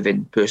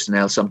serving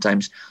personnel.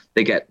 Sometimes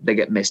they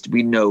get missed.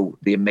 We know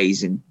the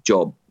amazing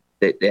job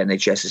that the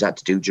NHS has had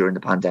to do during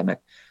the pandemic.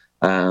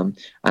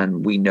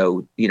 And we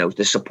know,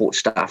 the support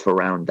staff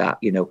around that.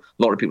 A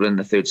lot of people in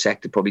the third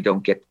sector probably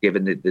don't get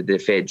given the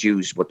fair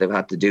dues what they've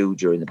had to do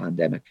during the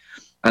pandemic.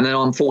 And then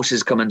armed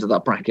forces come into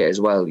that bracket as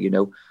well.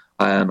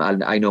 And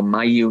I know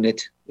my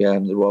unit,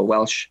 the Royal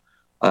Welsh,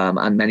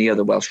 and many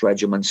other Welsh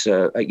regiments,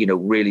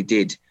 really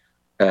did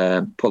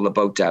pull the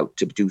boat out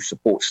to do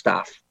support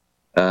staff.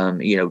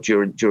 During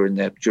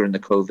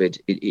the COVID,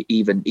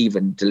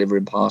 even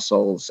delivering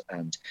parcels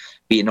and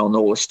being on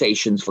all the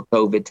stations for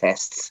COVID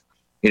tests.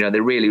 They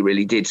really,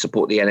 really did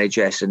support the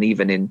NHS, and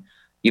even in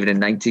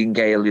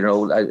Nightingale,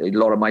 a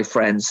lot of my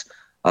friends,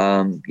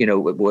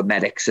 were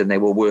medics, and they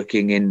were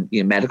working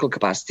in medical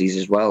capacities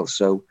as well.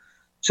 So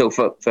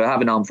for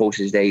having Armed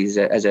Forces Day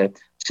as a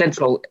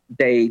central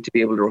day to be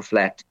able to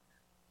reflect,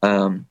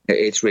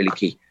 it's really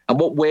key. And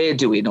what we're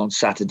doing on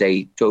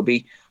Saturday,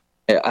 Toby,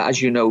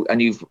 as you know,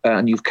 and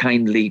you've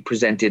kindly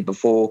presented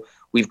before,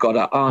 we've got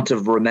our Art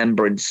of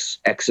Remembrance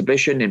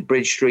exhibition in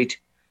Bridge Street,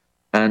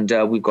 and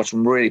we've got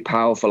some really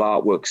powerful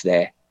artworks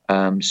there.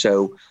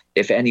 So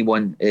if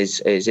anyone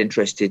is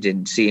interested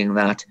in seeing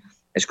that,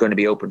 it's going to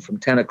be open from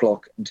 10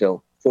 o'clock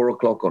until 4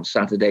 o'clock on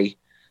Saturday.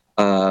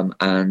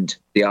 And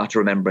the Art of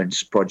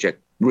Remembrance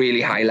project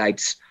really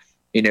highlights,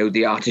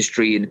 the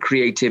artistry and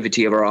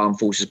creativity of our armed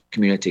forces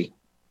community.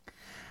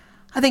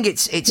 I think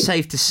it's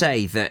safe to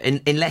say that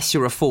unless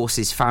you're a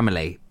forces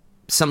family,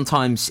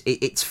 sometimes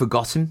it's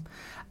forgotten,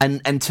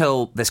 and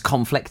until there's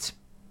conflict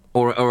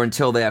or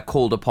until they are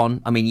called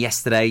upon. I mean,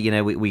 yesterday,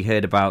 we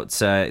heard about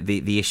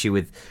the issue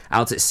with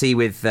out at sea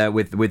with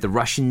the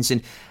Russians,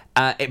 and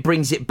it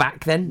brings it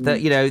back then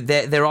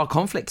that there are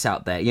conflicts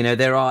out there.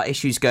 There are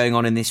issues going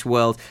on in this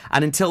world,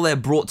 and until they're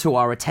brought to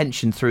our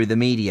attention through the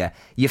media,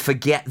 you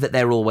forget that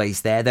they're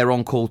always there. They're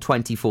on call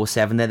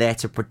 24/7. They're there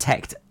to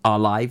protect our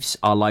lives,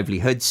 our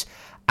livelihoods,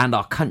 and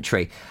our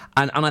country.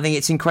 And I think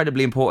it's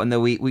incredibly important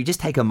that we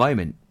just take a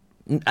moment,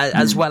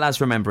 as well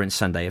as Remembrance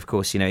Sunday, of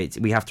course.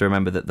 We have to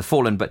remember that the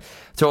fallen, but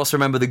to also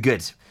remember the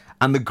good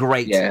and the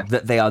great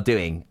that they are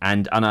doing.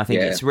 And I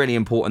think it's really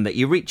important that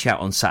you reach out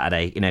on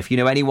Saturday. If you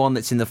know anyone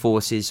that's in the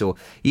forces, or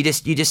you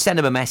just send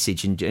them a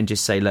message and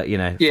just say, look,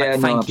 thank you.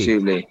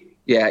 Absolutely.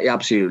 Yeah,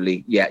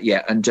 absolutely.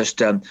 Yeah. And just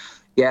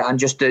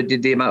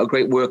the amount of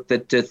great work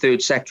that the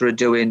third sector are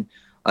doing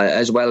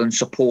as well, and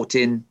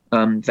supporting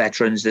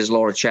veterans. There's a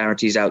lot of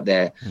charities out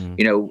there.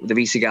 The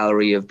VC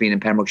Gallery have been in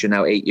Pembrokeshire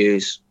now 8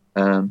 years.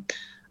 And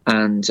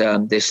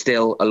there's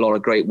still a lot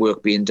of great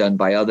work being done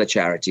by other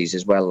charities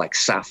as well, like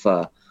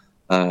SAFA,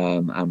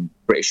 and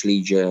British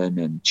Legion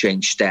and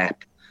Change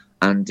Step.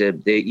 And,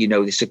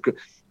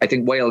 I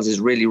think Wales is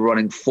really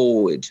running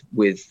forward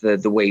with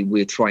the way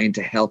we're trying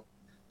to help.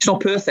 It's not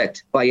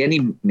perfect by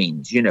any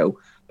means,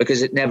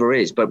 because it never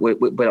is. But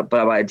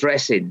by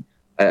addressing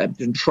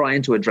and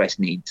trying to address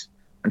needs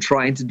and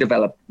trying to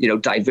develop,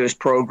 diverse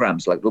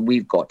programs like what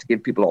we've got to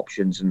give people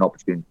options and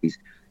opportunities.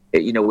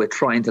 We're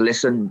trying to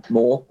listen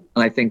more.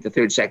 And I think the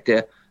third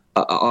sector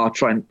are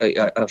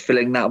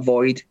filling that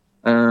void.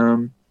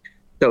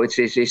 So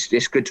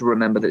it's good to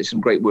remember that there's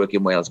some great work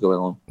in Wales going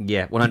on.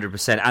 Yeah,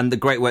 100%. And the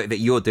great work that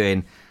you're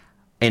doing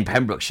in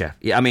Pembrokeshire.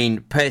 I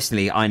mean,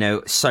 personally, I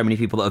know so many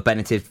people that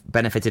have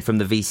benefited from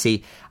the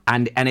VC,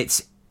 and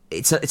it's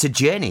a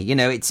journey.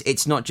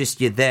 It's not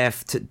just you're there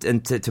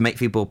to make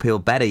people feel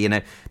better.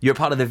 You're a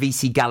part of the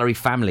VC Gallery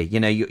family.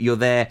 You're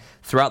there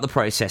throughout the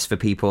process for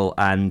people,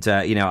 and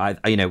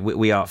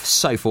we are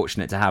so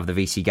fortunate to have the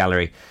VC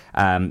Gallery.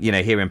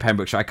 Here in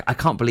Pembrokeshire. I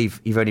can't believe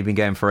you've only been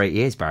going for 8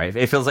 years, Barry.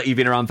 It feels like you've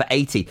been around for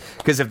 80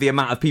 because of the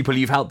amount of people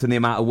you've helped and the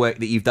amount of work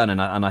that you've done.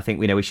 And I think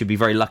we should be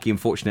very lucky and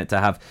fortunate to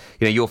have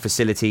your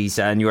facilities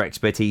and your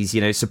expertise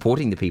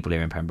supporting the people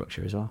here in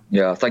Pembrokeshire as well.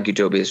 Yeah, thank you,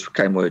 Toby. It's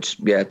kind words.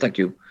 Yeah, thank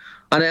you.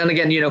 And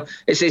again,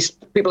 it's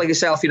people like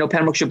yourself,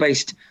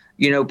 Pembrokeshire-based,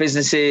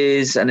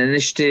 businesses and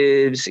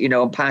initiatives,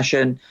 and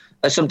passion,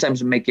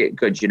 sometimes make it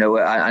good,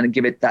 and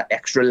give it that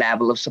extra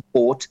level of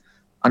support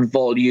and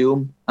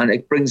volume, and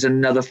it brings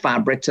another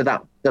fabric to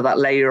that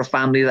layer of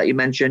family that you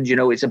mentioned.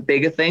 It's a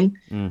bigger thing.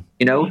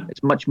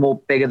 It's much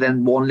more bigger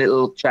than one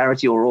little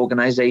charity or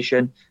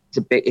organization.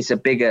 It's a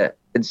bigger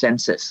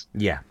consensus.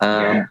 Yeah.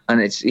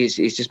 And it's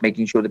just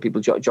making sure that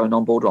people join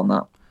on board on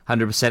that.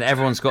 100%.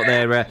 Everyone's got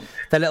their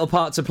little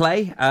part to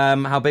play,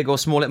 how big or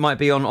small it might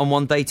be on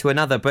one day to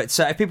another. But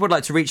if people would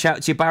like to reach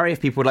out to you, Barry,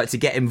 if people would like to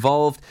get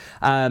involved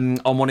on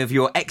one of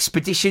your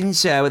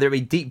expeditions, whether it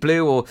be Deep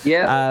Blue or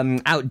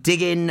out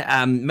digging,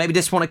 maybe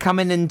just want to come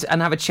in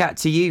and have a chat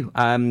to you,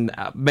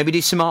 maybe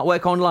do some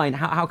artwork online,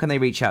 how can they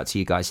reach out to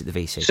you guys at the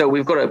VC? So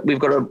we've got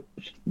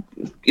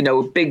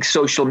a big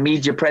social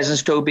media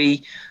presence,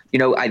 Toby.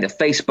 Either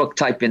Facebook,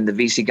 type in the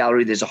VC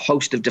Gallery. There's a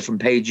host of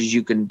different pages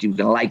you can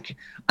like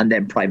and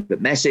then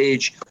private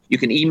message. You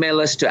can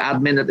email us to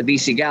admin at the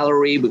VC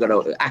Gallery. We've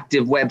got an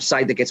active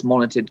website that gets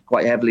monitored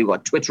quite heavily. We've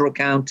got a Twitter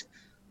account.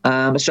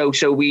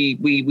 So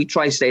we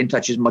try to stay in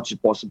touch as much as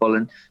possible.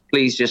 And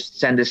please just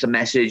send us a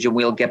message and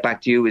we'll get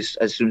back to you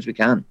as soon as we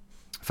can.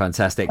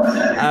 Fantastic.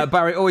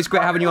 Barry, always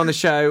great having you on the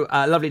show.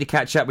 Lovely to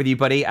catch up with you,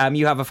 buddy.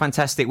 You have a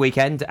fantastic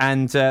weekend,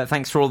 and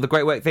thanks for all the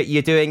great work that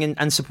you're doing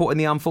and supporting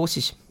the armed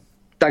forces.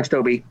 Thanks,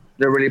 Toby.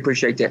 I really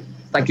appreciate it.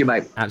 Thank you,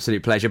 mate.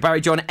 Absolute pleasure. Barry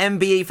John,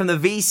 MBE from the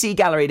VC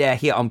Gallery there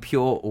here on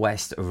Pure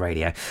West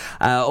Radio.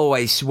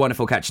 Always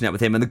wonderful catching up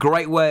with him and the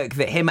great work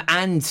that him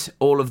and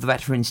all of the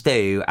veterans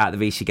do at the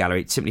VC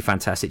Gallery. It's simply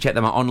fantastic. Check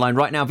them out online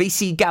right now.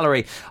 VC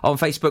Gallery on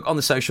Facebook, on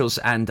the socials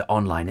and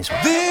online as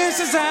well.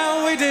 This is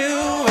how we do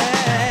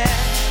it.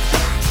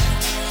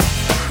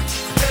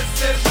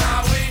 This is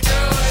how we do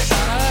it.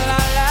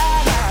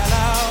 Sha-la-la-la-la.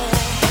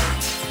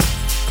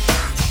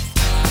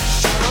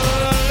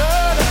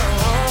 Sha-la-la-la-la.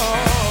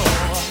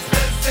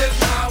 This is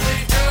how we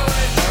do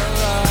it.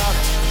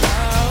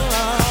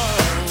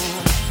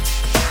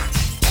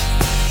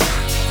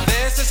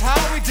 This is how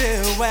we do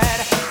it.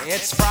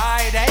 It's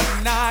Friday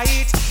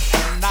night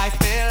and I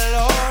feel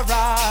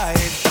alright.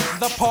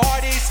 The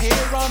party's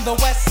here on the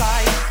west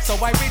side, so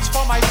I reach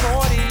for my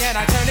 40 and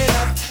I turn it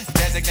up.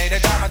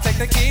 Designated driver, take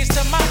the keys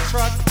to my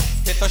truck.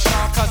 Hit the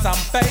shop cause I'm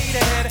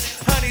faded.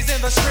 Honey's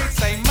in the streets,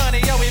 say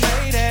money, oh we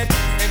made it.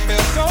 It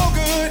feels so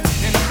good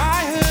in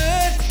my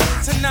hood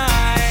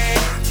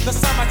tonight. The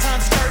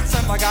summertime skirts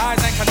and the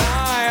guys ain't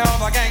canine. All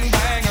the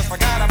gangbangers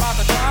forgot about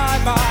the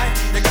drive-by.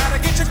 You gotta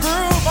get your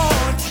groove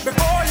on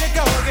before you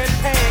go get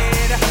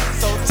paid.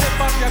 So tip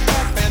up your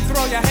cup and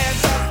throw your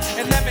hands up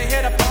and let me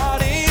hear the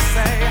party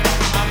say,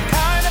 I'm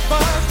kinda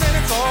buzzed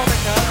and it's all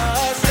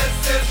because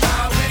this is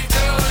how we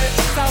do it.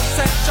 South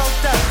Central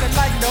does it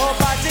like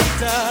nobody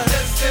does.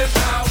 This is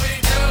how we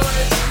do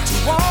it.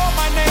 To all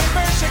my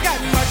neighbors, you got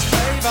much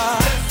flavor.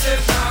 This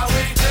is how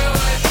we do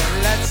it.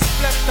 Let's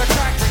flip the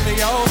track, bring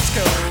the old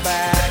school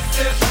back.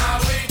 This is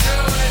how we do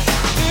it.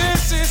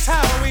 This is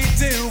how we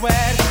do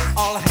it.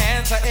 All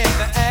hands are in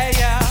the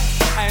air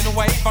and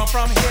wave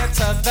from here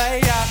to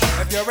there.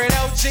 If you're an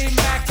OG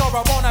Mac or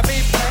a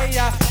wannabe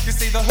player, you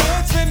see the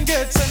hood's been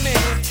good to me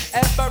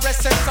ever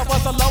since I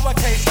was a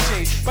lowercase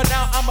G. But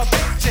now I'm a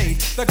big G.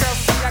 The girls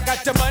see I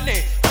got the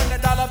money,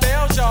 $100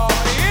 bills, y'all.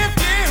 If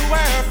you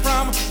were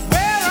from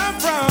where I'm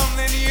from,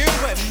 then you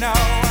would know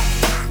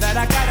that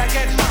I gotta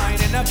get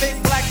mine in a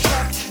big black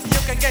truck. You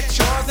can get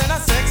yours in a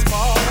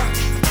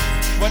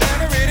 6-4.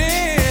 Whatever it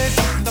is,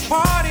 the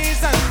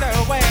party's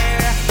underway.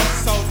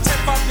 So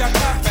tip up your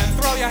cup and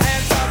throw your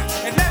hands up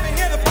and let me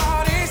hear the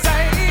party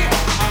say,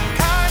 I'm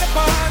kinda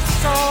buzzed,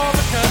 it's all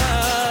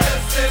because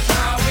this is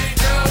how we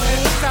do it.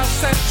 South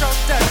Central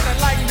does it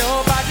like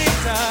nobody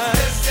does.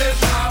 This is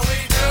how we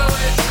do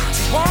it.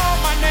 To all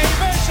my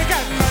neighbors, you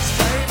got much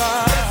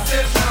flavor.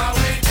 This is how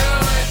we do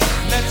it.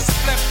 Let's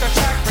flip the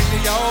track, bring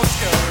the old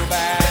school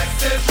back.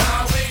 This is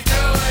how we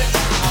do it.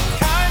 I'm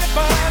kinda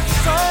buzzed,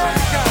 it's all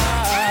because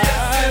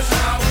this is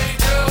how we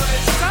do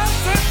it. South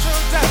Central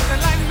does it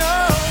like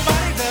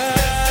nobody does.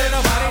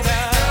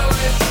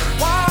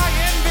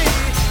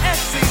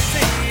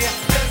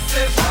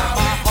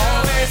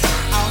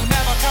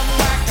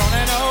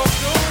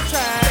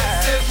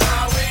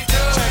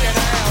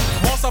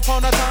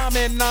 Upon a time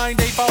in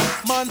 94,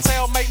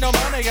 Montel made no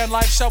money and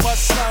life show was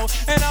slow.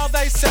 And all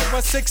they said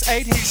was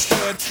 6'8" he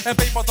stood. And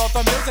people thought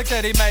the music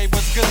that he made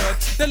was good.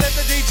 They lived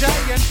the DJ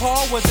and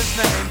Paul was his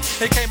name.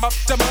 He came up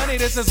to money,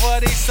 this is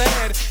what he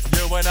said.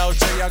 You and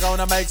OG are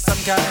gonna make some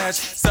cash.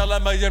 Sell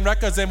 1 million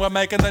records and we're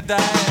making the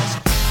dash.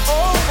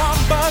 Oh,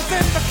 I'm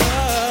buzzing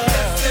because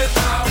this is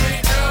how we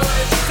do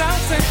it.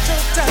 South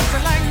Central does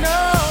it like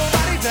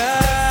nobody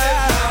does.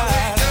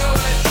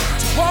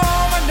 To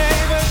all my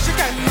neighbors, you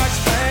got much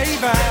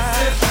flavor.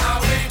 This is how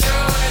we do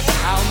it.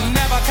 I'll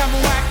never come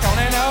whack on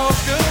an old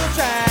school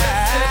track.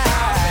 This is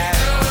how we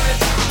do it.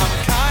 I'm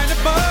kinda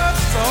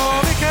buzzed, so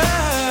because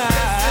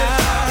this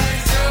is how we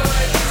do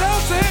it.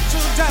 South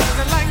Central does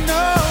it like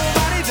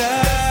nobody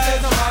does.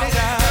 Nobody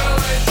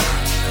does.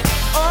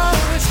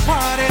 Oh, it's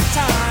party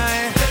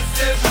time. This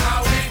is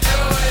how we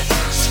do it.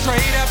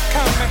 Straight up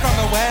coming from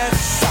the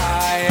west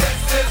side.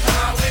 This is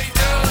how we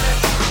do it.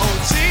 Oh,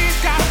 she's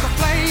got the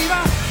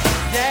flavor.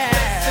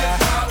 Yeah.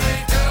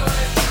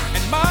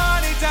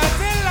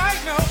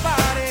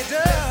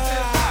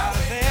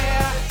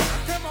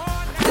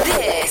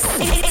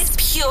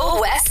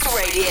 Pure West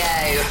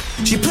Radio.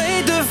 She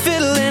played the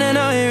fiddle in an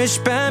Irish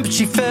band, but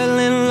she fell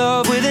in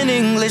love with an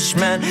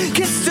Englishman.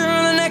 Kissed her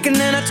on the neck and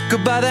then I took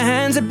her by the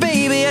hands. And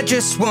baby, I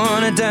just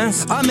wanna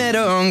dance. I met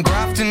her on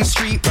Grafton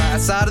Street, right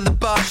outside of the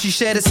bar. She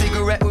shared a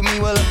cigarette with me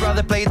while her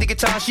brother played the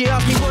guitar. She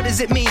asked me, what does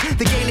it mean?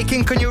 The Gaelic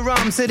ink on your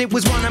arm. Said it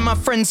was one of my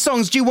friend's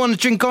songs. Do you want to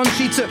drink on?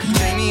 She took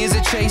Jamie as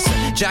a chaser,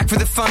 Jack for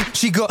the fun.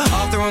 She got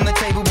Arthur on the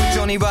table with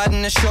Johnny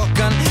riding a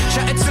shotgun.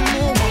 Chatted some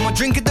more, one more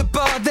drink at the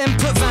bar, then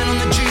put Van on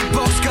the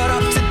jukebox. Got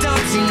up to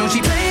dance, you know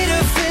she played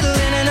her fiddle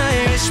in an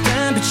Irish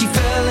band, but she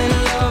fell in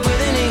love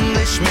with an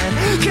Englishman.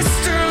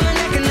 Kissed her on the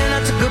neck and then I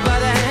took her by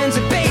the hands.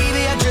 And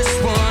baby, I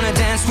just wanna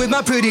dance with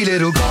my pretty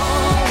little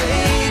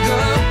Galway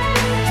girl.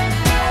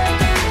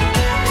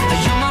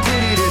 You're my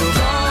pretty little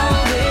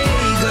Galway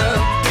girl.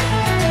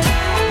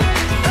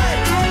 Hey.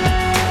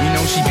 You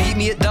know she beat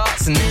me at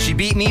darts and then she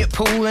beat me at pool.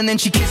 pool, and then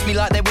she kissed me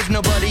like there was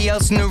nobody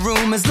else in the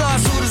room. As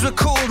last orders were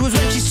called was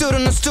when she stood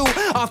on a stool,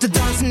 after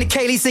dancing to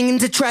Kaylee singing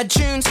to trad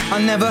tunes. I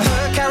never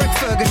heard Carrick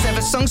Fergus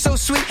ever sung so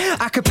sweet.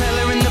 A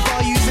cappella in the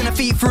bar using her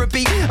feet for a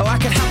beat. Oh, I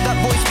could have that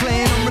voice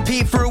playing on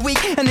repeat for a week.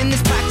 And in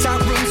this packed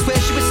out room where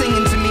she was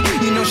singing to me,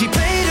 you know she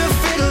played her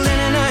fiddle in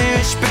an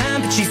Irish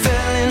band, but she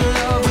fell in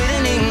love with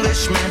an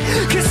Englishman.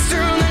 Kissed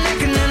her on the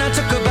neck and then I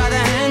took her by the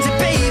hands, and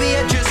baby,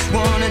 I just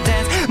wanna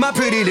dance, my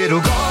pretty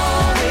little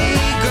Galway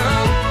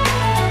girl.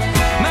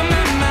 My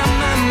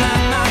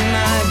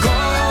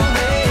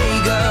Galway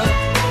girl.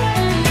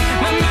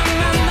 My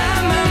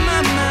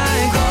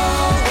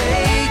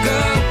Galway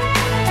girl.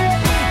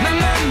 My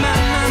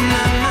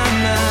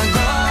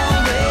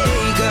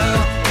Galway girl.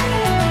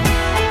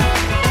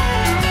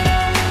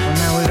 Well,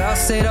 now we've all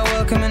said our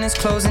welcome and it's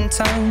closing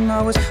time.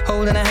 I was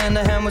holding her hand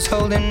was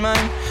holding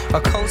mine. Our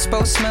coats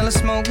both smell of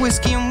smoke,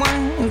 whiskey and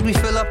wine, as we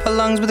fill up her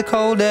lungs with the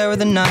cold air of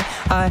the night.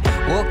 I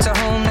walked her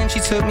home, then she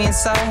took me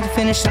inside,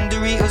 finished some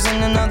Doritos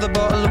and another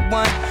bottle of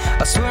wine.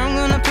 I swear I'm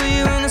gonna put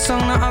you in a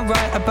song that I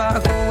write about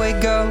a Galway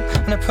girl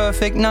and a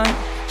perfect night.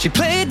 She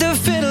played the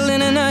fiddle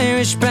in an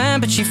Irish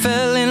band, but she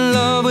fell in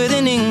love with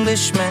an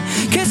Englishman.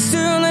 Kissed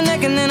her on the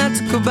neck and then I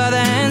took her by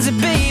the hands,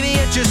 and baby,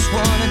 I just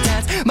wanna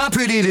dance, my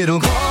pretty little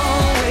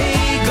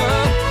Galway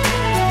girl.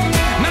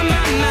 My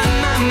Galway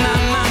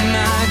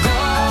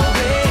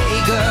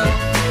girl.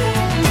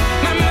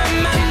 My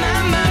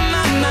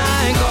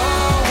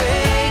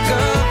Galway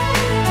girl.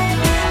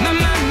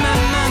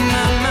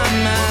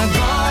 My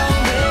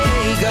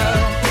Galway girl.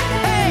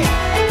 Hey!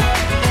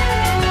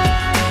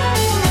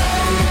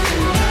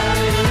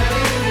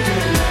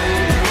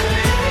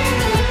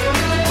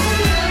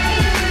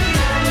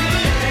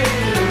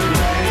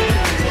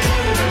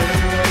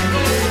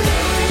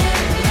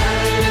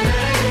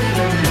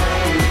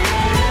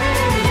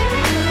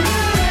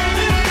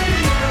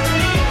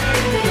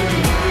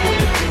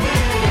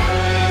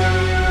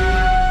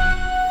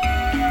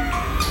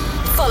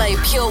 Follow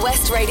Pure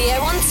West Radio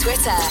on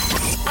Twitter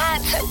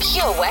at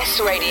Pure West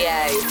Radio.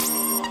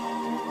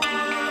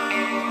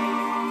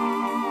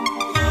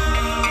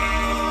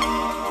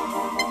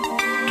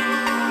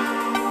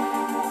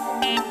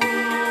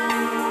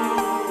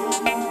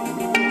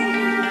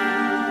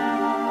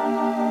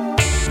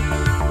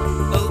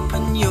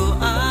 Open your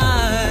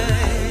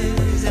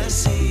eyes, I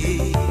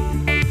see.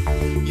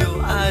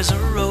 Your eyes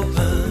are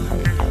open.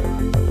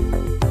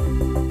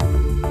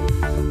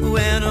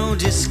 Wear no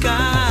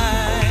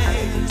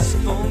disguise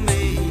for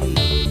me.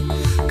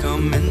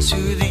 Come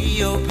into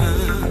the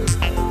open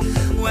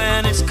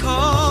when it's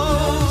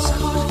cold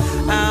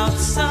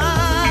outside.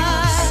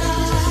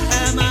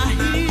 Am I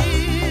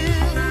here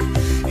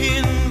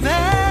in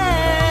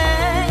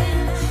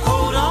vain?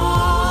 Hold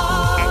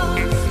on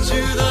to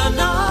the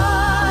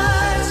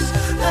nights.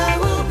 There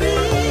will be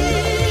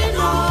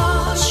no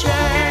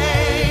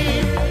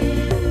shame.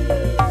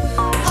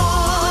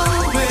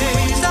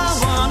 Always I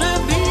wanna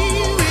be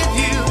with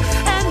you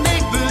and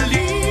make believe.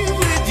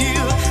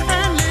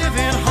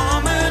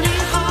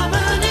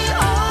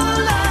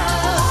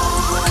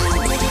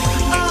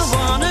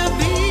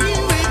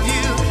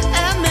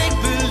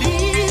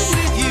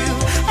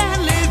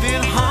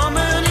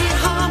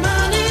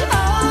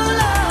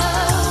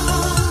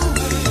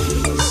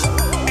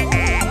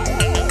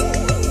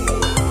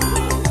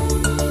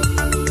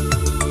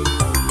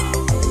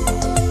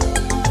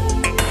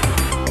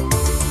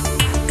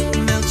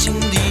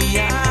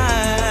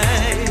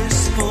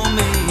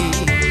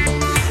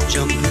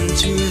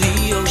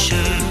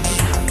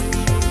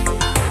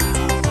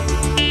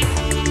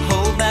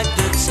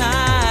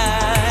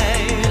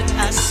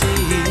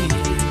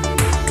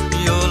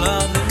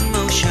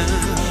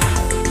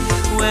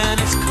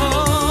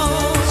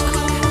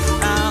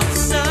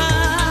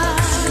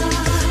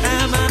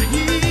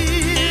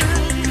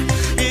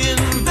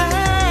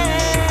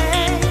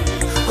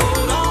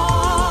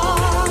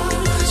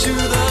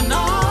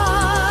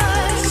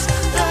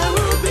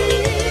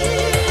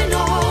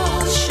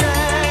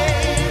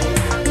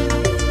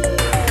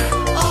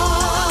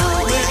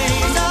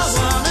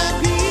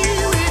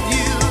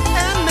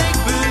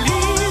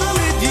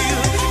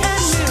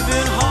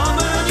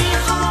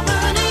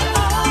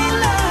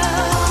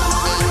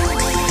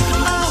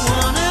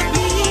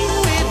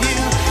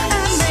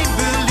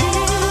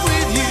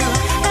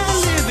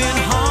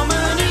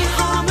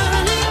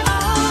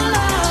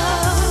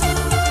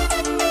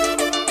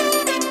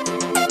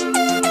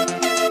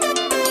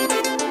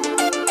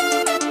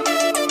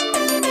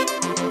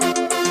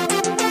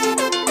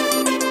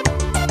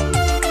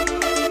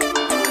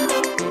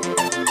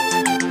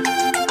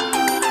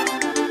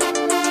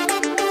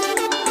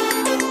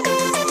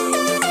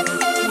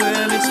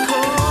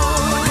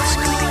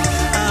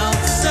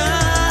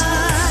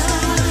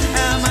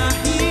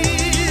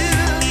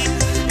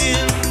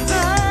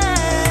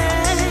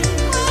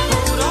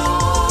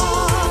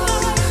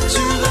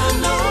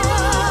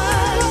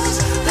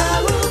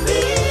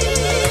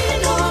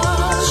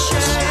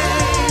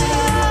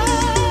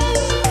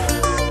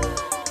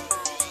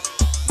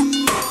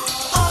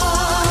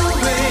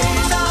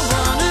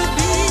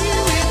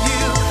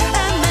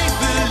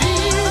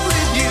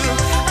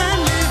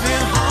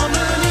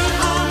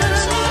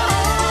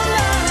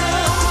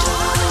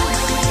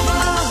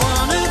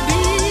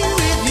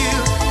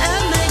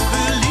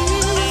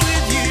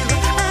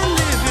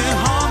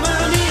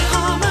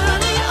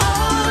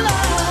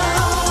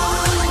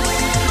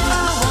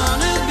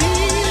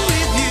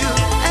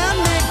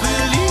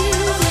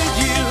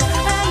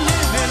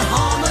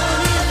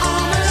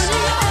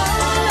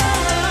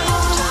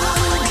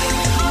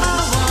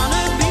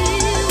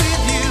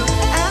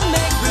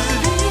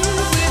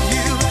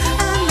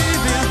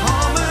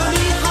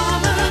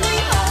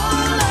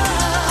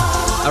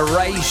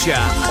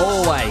 Pembrokeshire,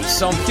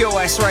 always on Pure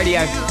West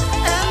Radio.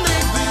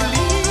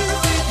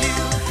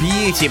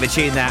 Beauty of a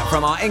tune that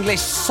from our English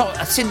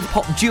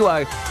synth-pop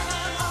duo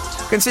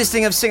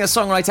consisting of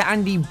singer-songwriter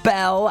Andy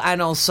Bell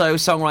and also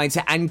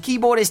songwriter and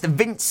keyboardist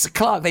Vince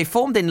Clarke. They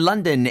formed in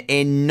London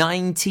in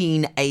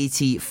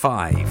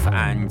 1985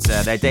 and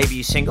their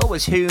debut single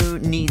was Who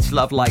Needs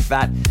Love Like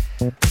That.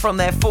 From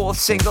their fourth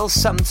single,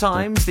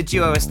 Sometimes, the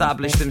duo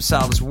established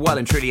themselves well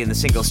and truly in the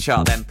singles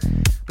chart, then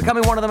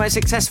becoming one of the most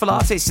successful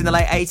artists in the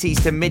late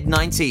 80s to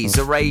mid-90s.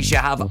 Erasure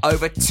have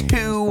over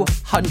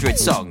 200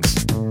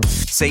 songs.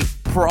 See,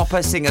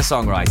 proper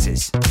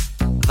singer-songwriters.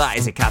 That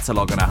is a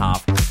catalogue and a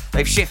half.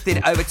 They've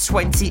shifted over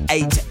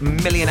 28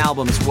 million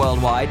albums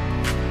worldwide.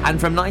 And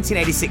from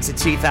 1986 to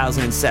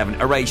 2007,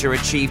 Erasure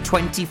achieved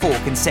 24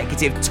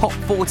 consecutive top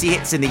 40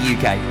 hits in the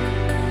UK.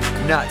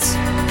 Nuts.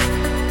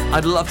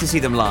 I'd love to see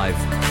them live.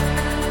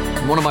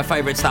 One of my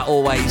favourites, that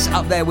always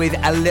up there with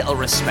A Little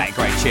Respect.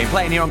 Great tune.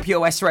 Playing here on Pure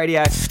West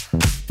Radio.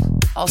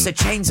 Also,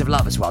 Chains of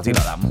Love as well. Do you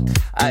like that one?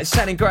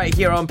 Sounding great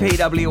here on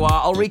PWR.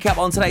 I'll recap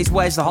on today's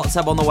Where's the Hot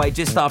Tub on the way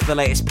just after the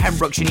latest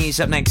Pembrokeshire news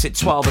up next at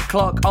 12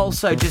 o'clock.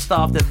 Also, just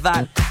after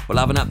that, we'll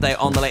have an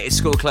update on the latest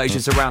school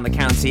closures around the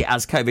county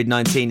as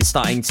COVID-19 is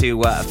starting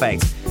to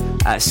affect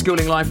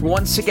schooling life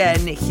once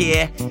again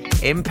here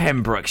in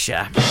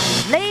Pembrokeshire.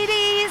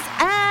 Ladies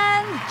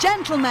and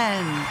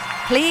gentlemen,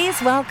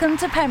 please welcome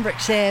to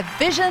Pembrokeshire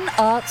Vision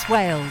Arts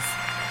Wales,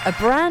 a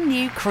brand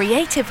new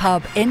creative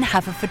hub in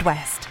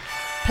Haverfordwest.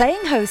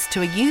 Playing host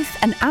to a youth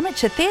and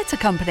amateur theatre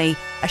company,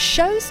 a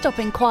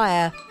show-stopping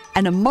choir,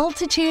 and a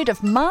multitude of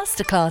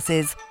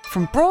masterclasses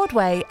from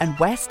Broadway and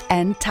West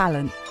End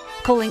talent.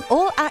 Calling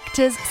all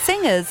actors,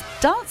 singers,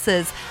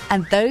 dancers,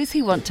 and those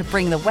who want to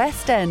bring the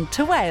West End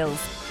to Wales.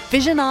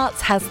 Vision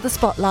Arts has the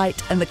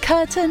spotlight and the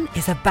curtain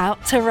is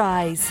about to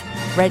rise.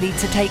 Ready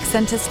to take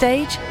centre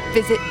stage?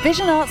 Visit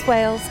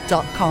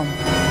visionartswales.com.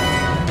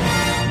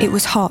 It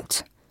was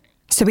hot,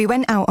 so we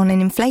went out on an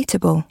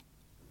inflatable.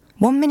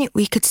 1 minute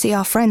we could see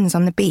our friends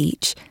on the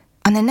beach,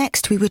 and the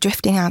next we were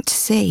drifting out to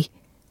sea.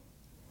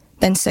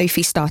 Then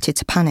Sophie started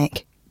to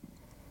panic.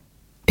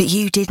 But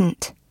you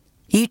didn't.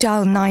 You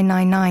dialed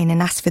 999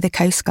 and asked for the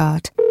Coast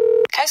Guard.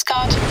 Coast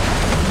Guard.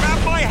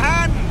 Grab my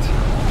hand!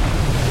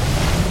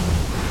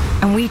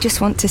 And we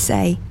just want to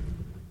say,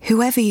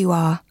 whoever you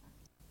are,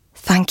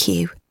 thank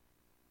you.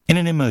 In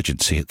an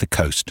emergency at the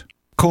coast,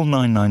 call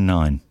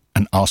 999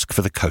 and ask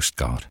for the Coast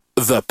Guard.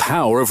 The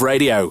power of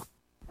radio.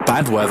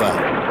 Bad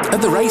weather.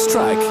 At the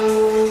racetrack.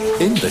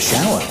 In the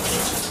shower.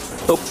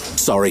 Oh,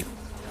 sorry.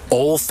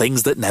 All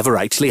things that never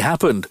actually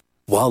happened.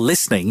 While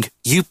listening,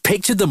 you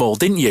pictured them all,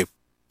 didn't you?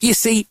 You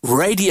see,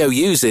 radio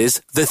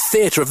uses the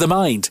theatre of the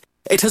mind.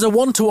 It has a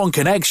one-to-one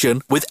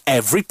connection with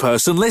every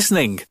person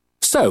listening.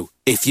 So,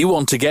 if you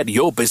want to get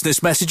your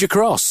business message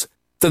across,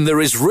 then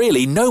there is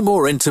really no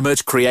more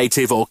intimate,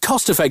 creative or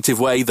cost-effective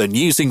way than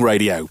using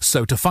radio.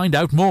 So to find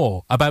out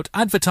more about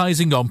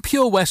advertising on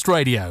Pure West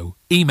Radio,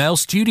 email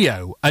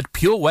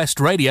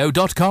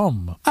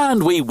studio@purewestradio.com.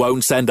 And we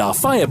won't send our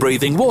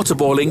fire-breathing,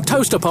 water-boiling,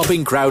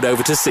 toaster-popping crowd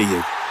over to see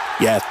you.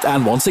 Yeah,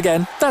 and once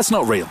again, that's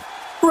not real.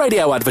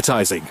 Radio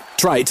advertising.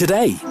 Try it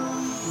today.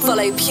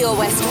 Follow Pure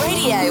West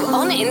Radio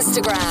on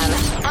Instagram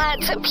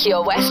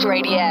 @Pure West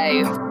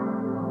Radio.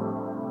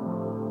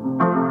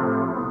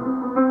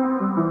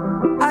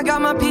 I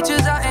got my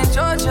peaches out in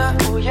Georgia,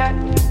 oh yeah.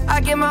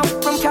 I get my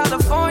from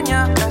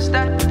California, that's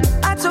that.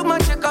 I took my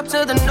chick up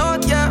to the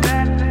north, yeah.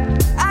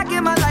 I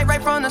get my light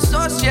right from the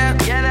source, yeah.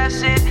 Yeah,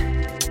 that's it.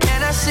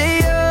 And I see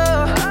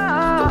you,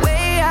 the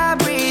way I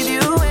breathe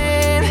you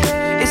in.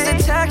 It's the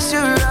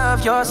texture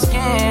of your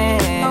skin.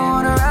 I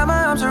wanna wrap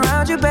my arms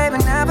around you, baby,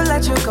 never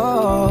let you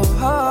go.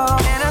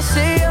 And I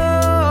see you,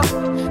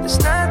 there's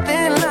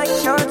nothing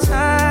like your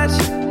touch.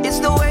 It's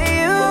the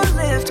way you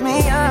lift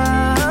me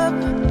up.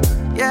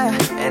 Yeah,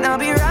 and I'll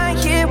be right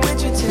here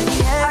with you till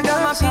the end. I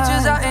got my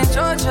peaches out in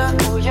Georgia,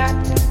 oh yeah.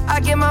 I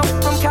get my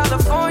from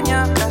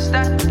California, that's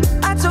that.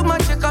 I took my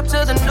chick up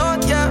to the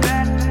north, yeah.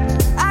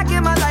 I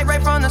get my light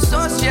right from the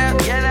source, yeah.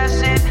 Yeah,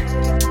 that's it.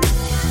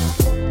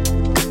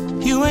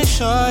 You ain't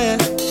sure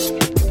yet,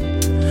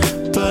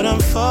 but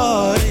I'm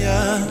for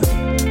ya.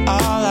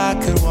 All I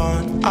could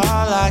want,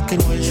 all I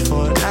could wish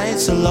for.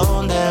 Nights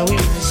alone that we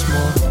miss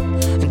more,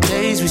 and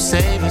days we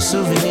save as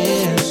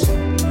souvenirs.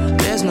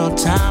 There's no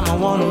time, I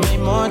wanna make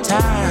more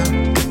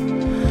time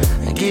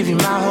and give you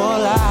my whole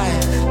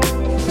life.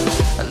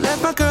 I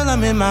left my girl,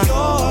 I'm in my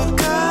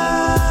Yorker.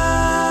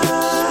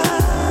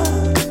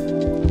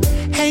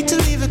 Hate to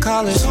leave it,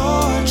 call it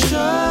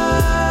torture.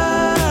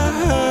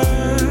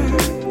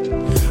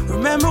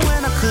 Remember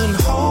when I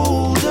couldn't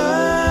hold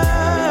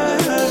her?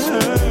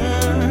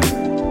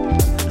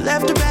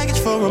 Left her baggage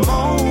for a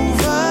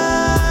mover.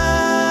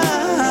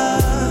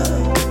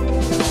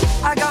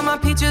 I got my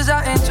peaches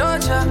out in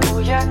Georgia, oh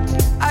yeah.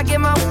 I get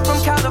my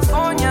from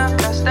California,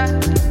 that's that.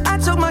 I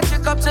took my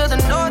chick up to the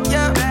north,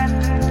 yeah.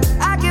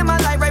 I get my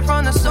light right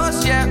from the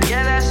source, yeah.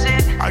 Yeah, that's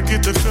it. I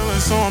get the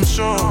feeling, so I'm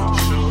sure.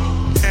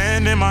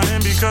 And in my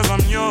hand because I'm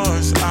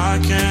yours. I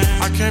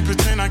can't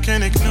pretend, I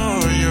can't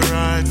ignore. You're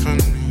right for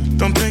me.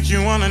 Don't think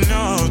you wanna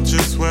know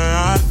just where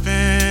I've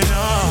been.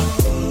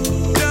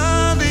 Oh,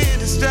 done being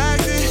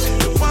distracted.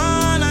 The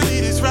one I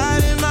need is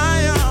right in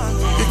my arms.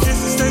 Your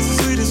kisses taste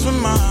the sweetest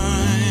with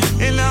mine,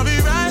 and I'll be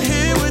right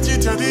here with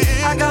you till the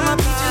end. I got my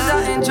peaches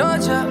out in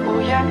Georgia, oh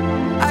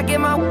yeah. I get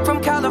my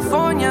from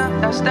California,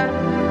 that's that.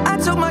 I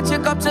took my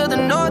chick up to the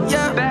north,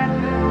 yeah.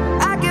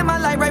 I get my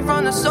light right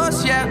from the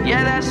source, yeah.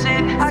 Yeah, that's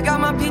it. I got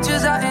my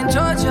peaches out in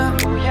Georgia,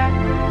 oh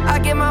yeah. I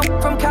get my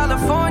from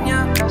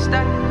California, that's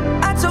that.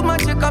 I took my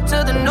chick up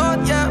to the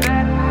north, yeah.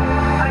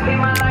 I get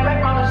my light right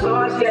from the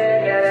source,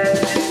 yeah, yeah,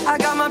 that's it. I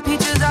got my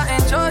peaches out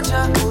in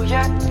Georgia, oh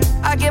yeah.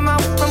 I get my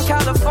from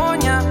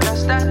California,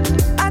 that's that.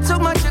 I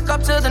took my chick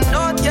up to the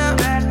north, yeah.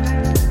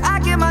 I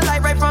get my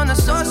light right from the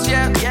source,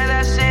 yeah. Yeah,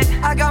 that's it.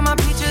 I got my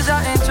peaches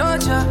out in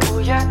Georgia, oh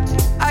yeah.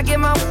 I get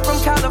my from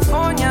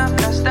California,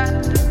 that's that.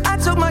 I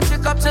took my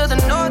chick up to the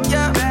north,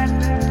 yeah.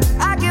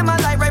 I get my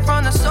light right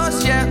from the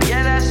source, yeah.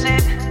 Yeah, that's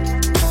it.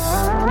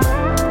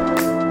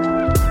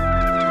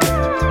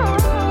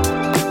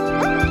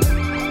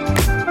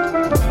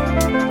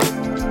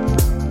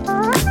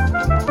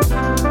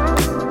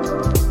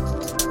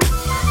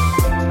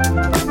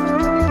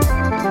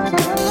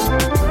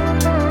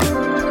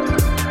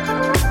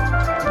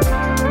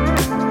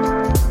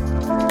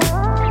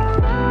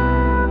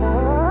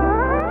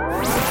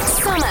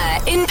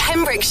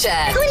 Pembrokeshire.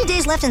 How many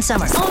days left in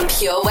summer? On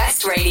Pure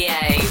West Radio.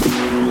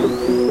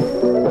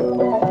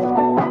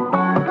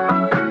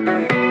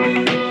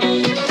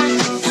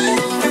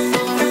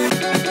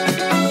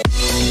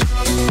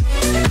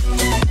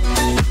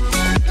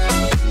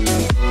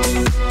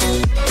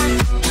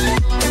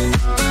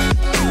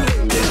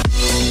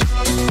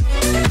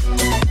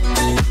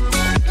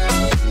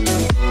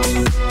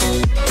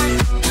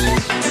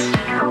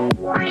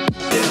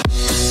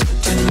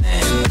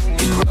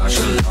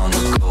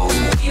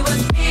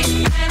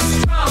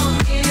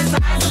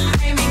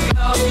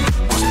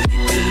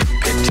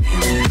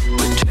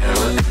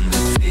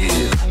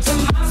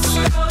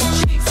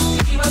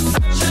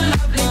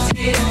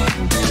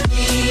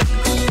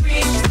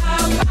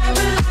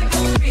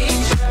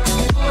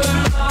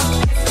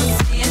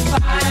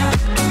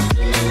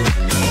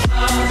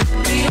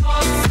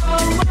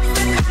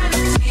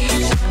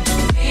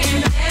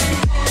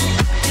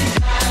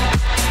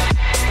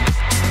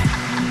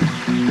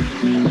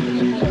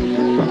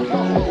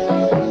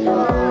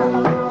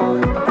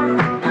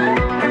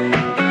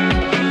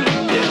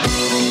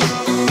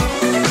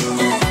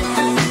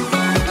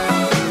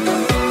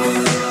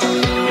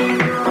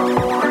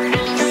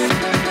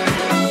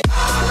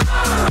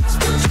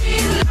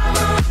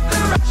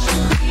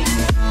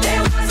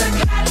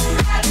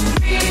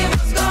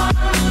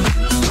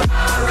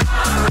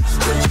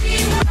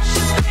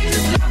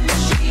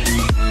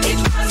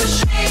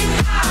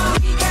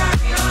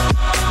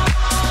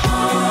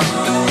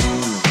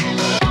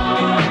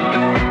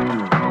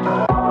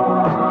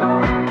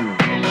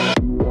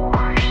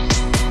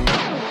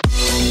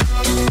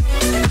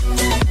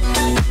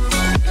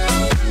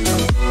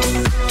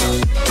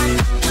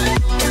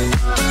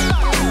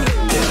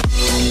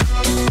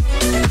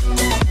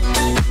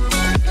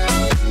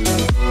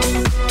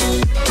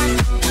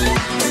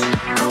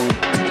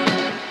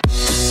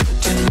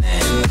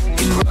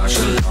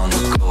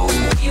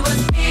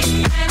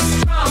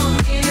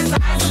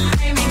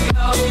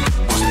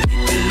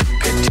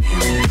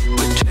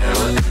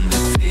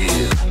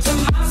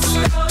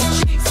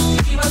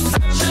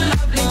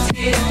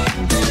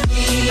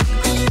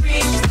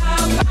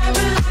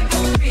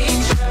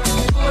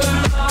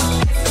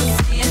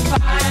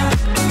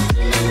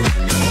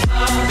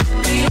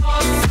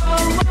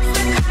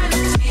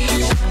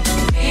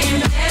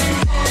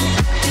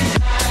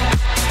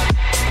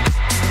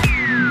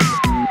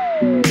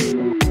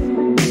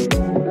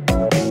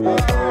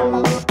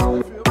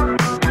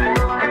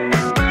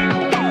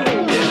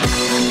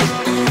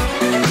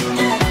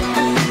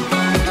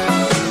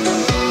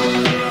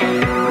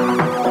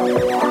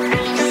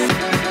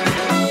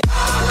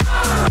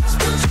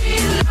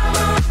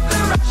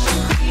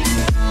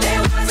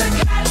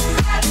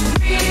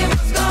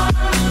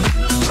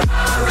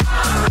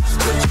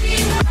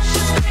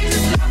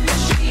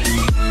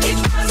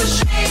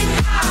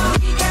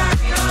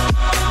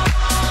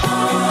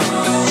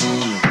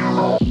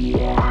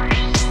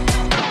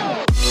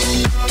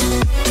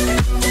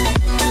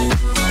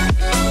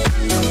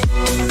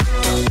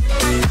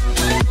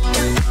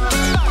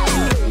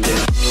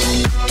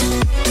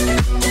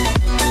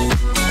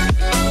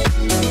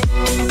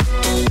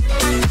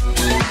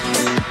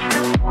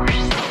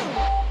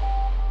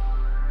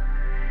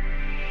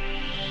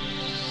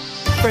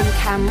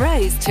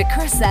 To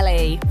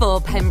Crossley for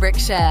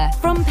Pembrokeshire.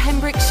 From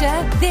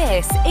Pembrokeshire,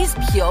 this is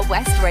Pure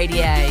West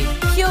Radio.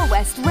 Pure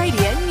West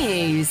Radio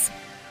News.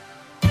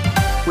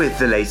 With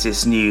the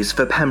latest news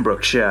for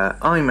Pembrokeshire,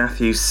 I'm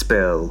Matthew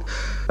Spill.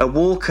 A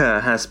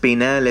walker has been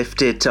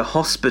airlifted to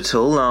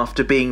hospital after being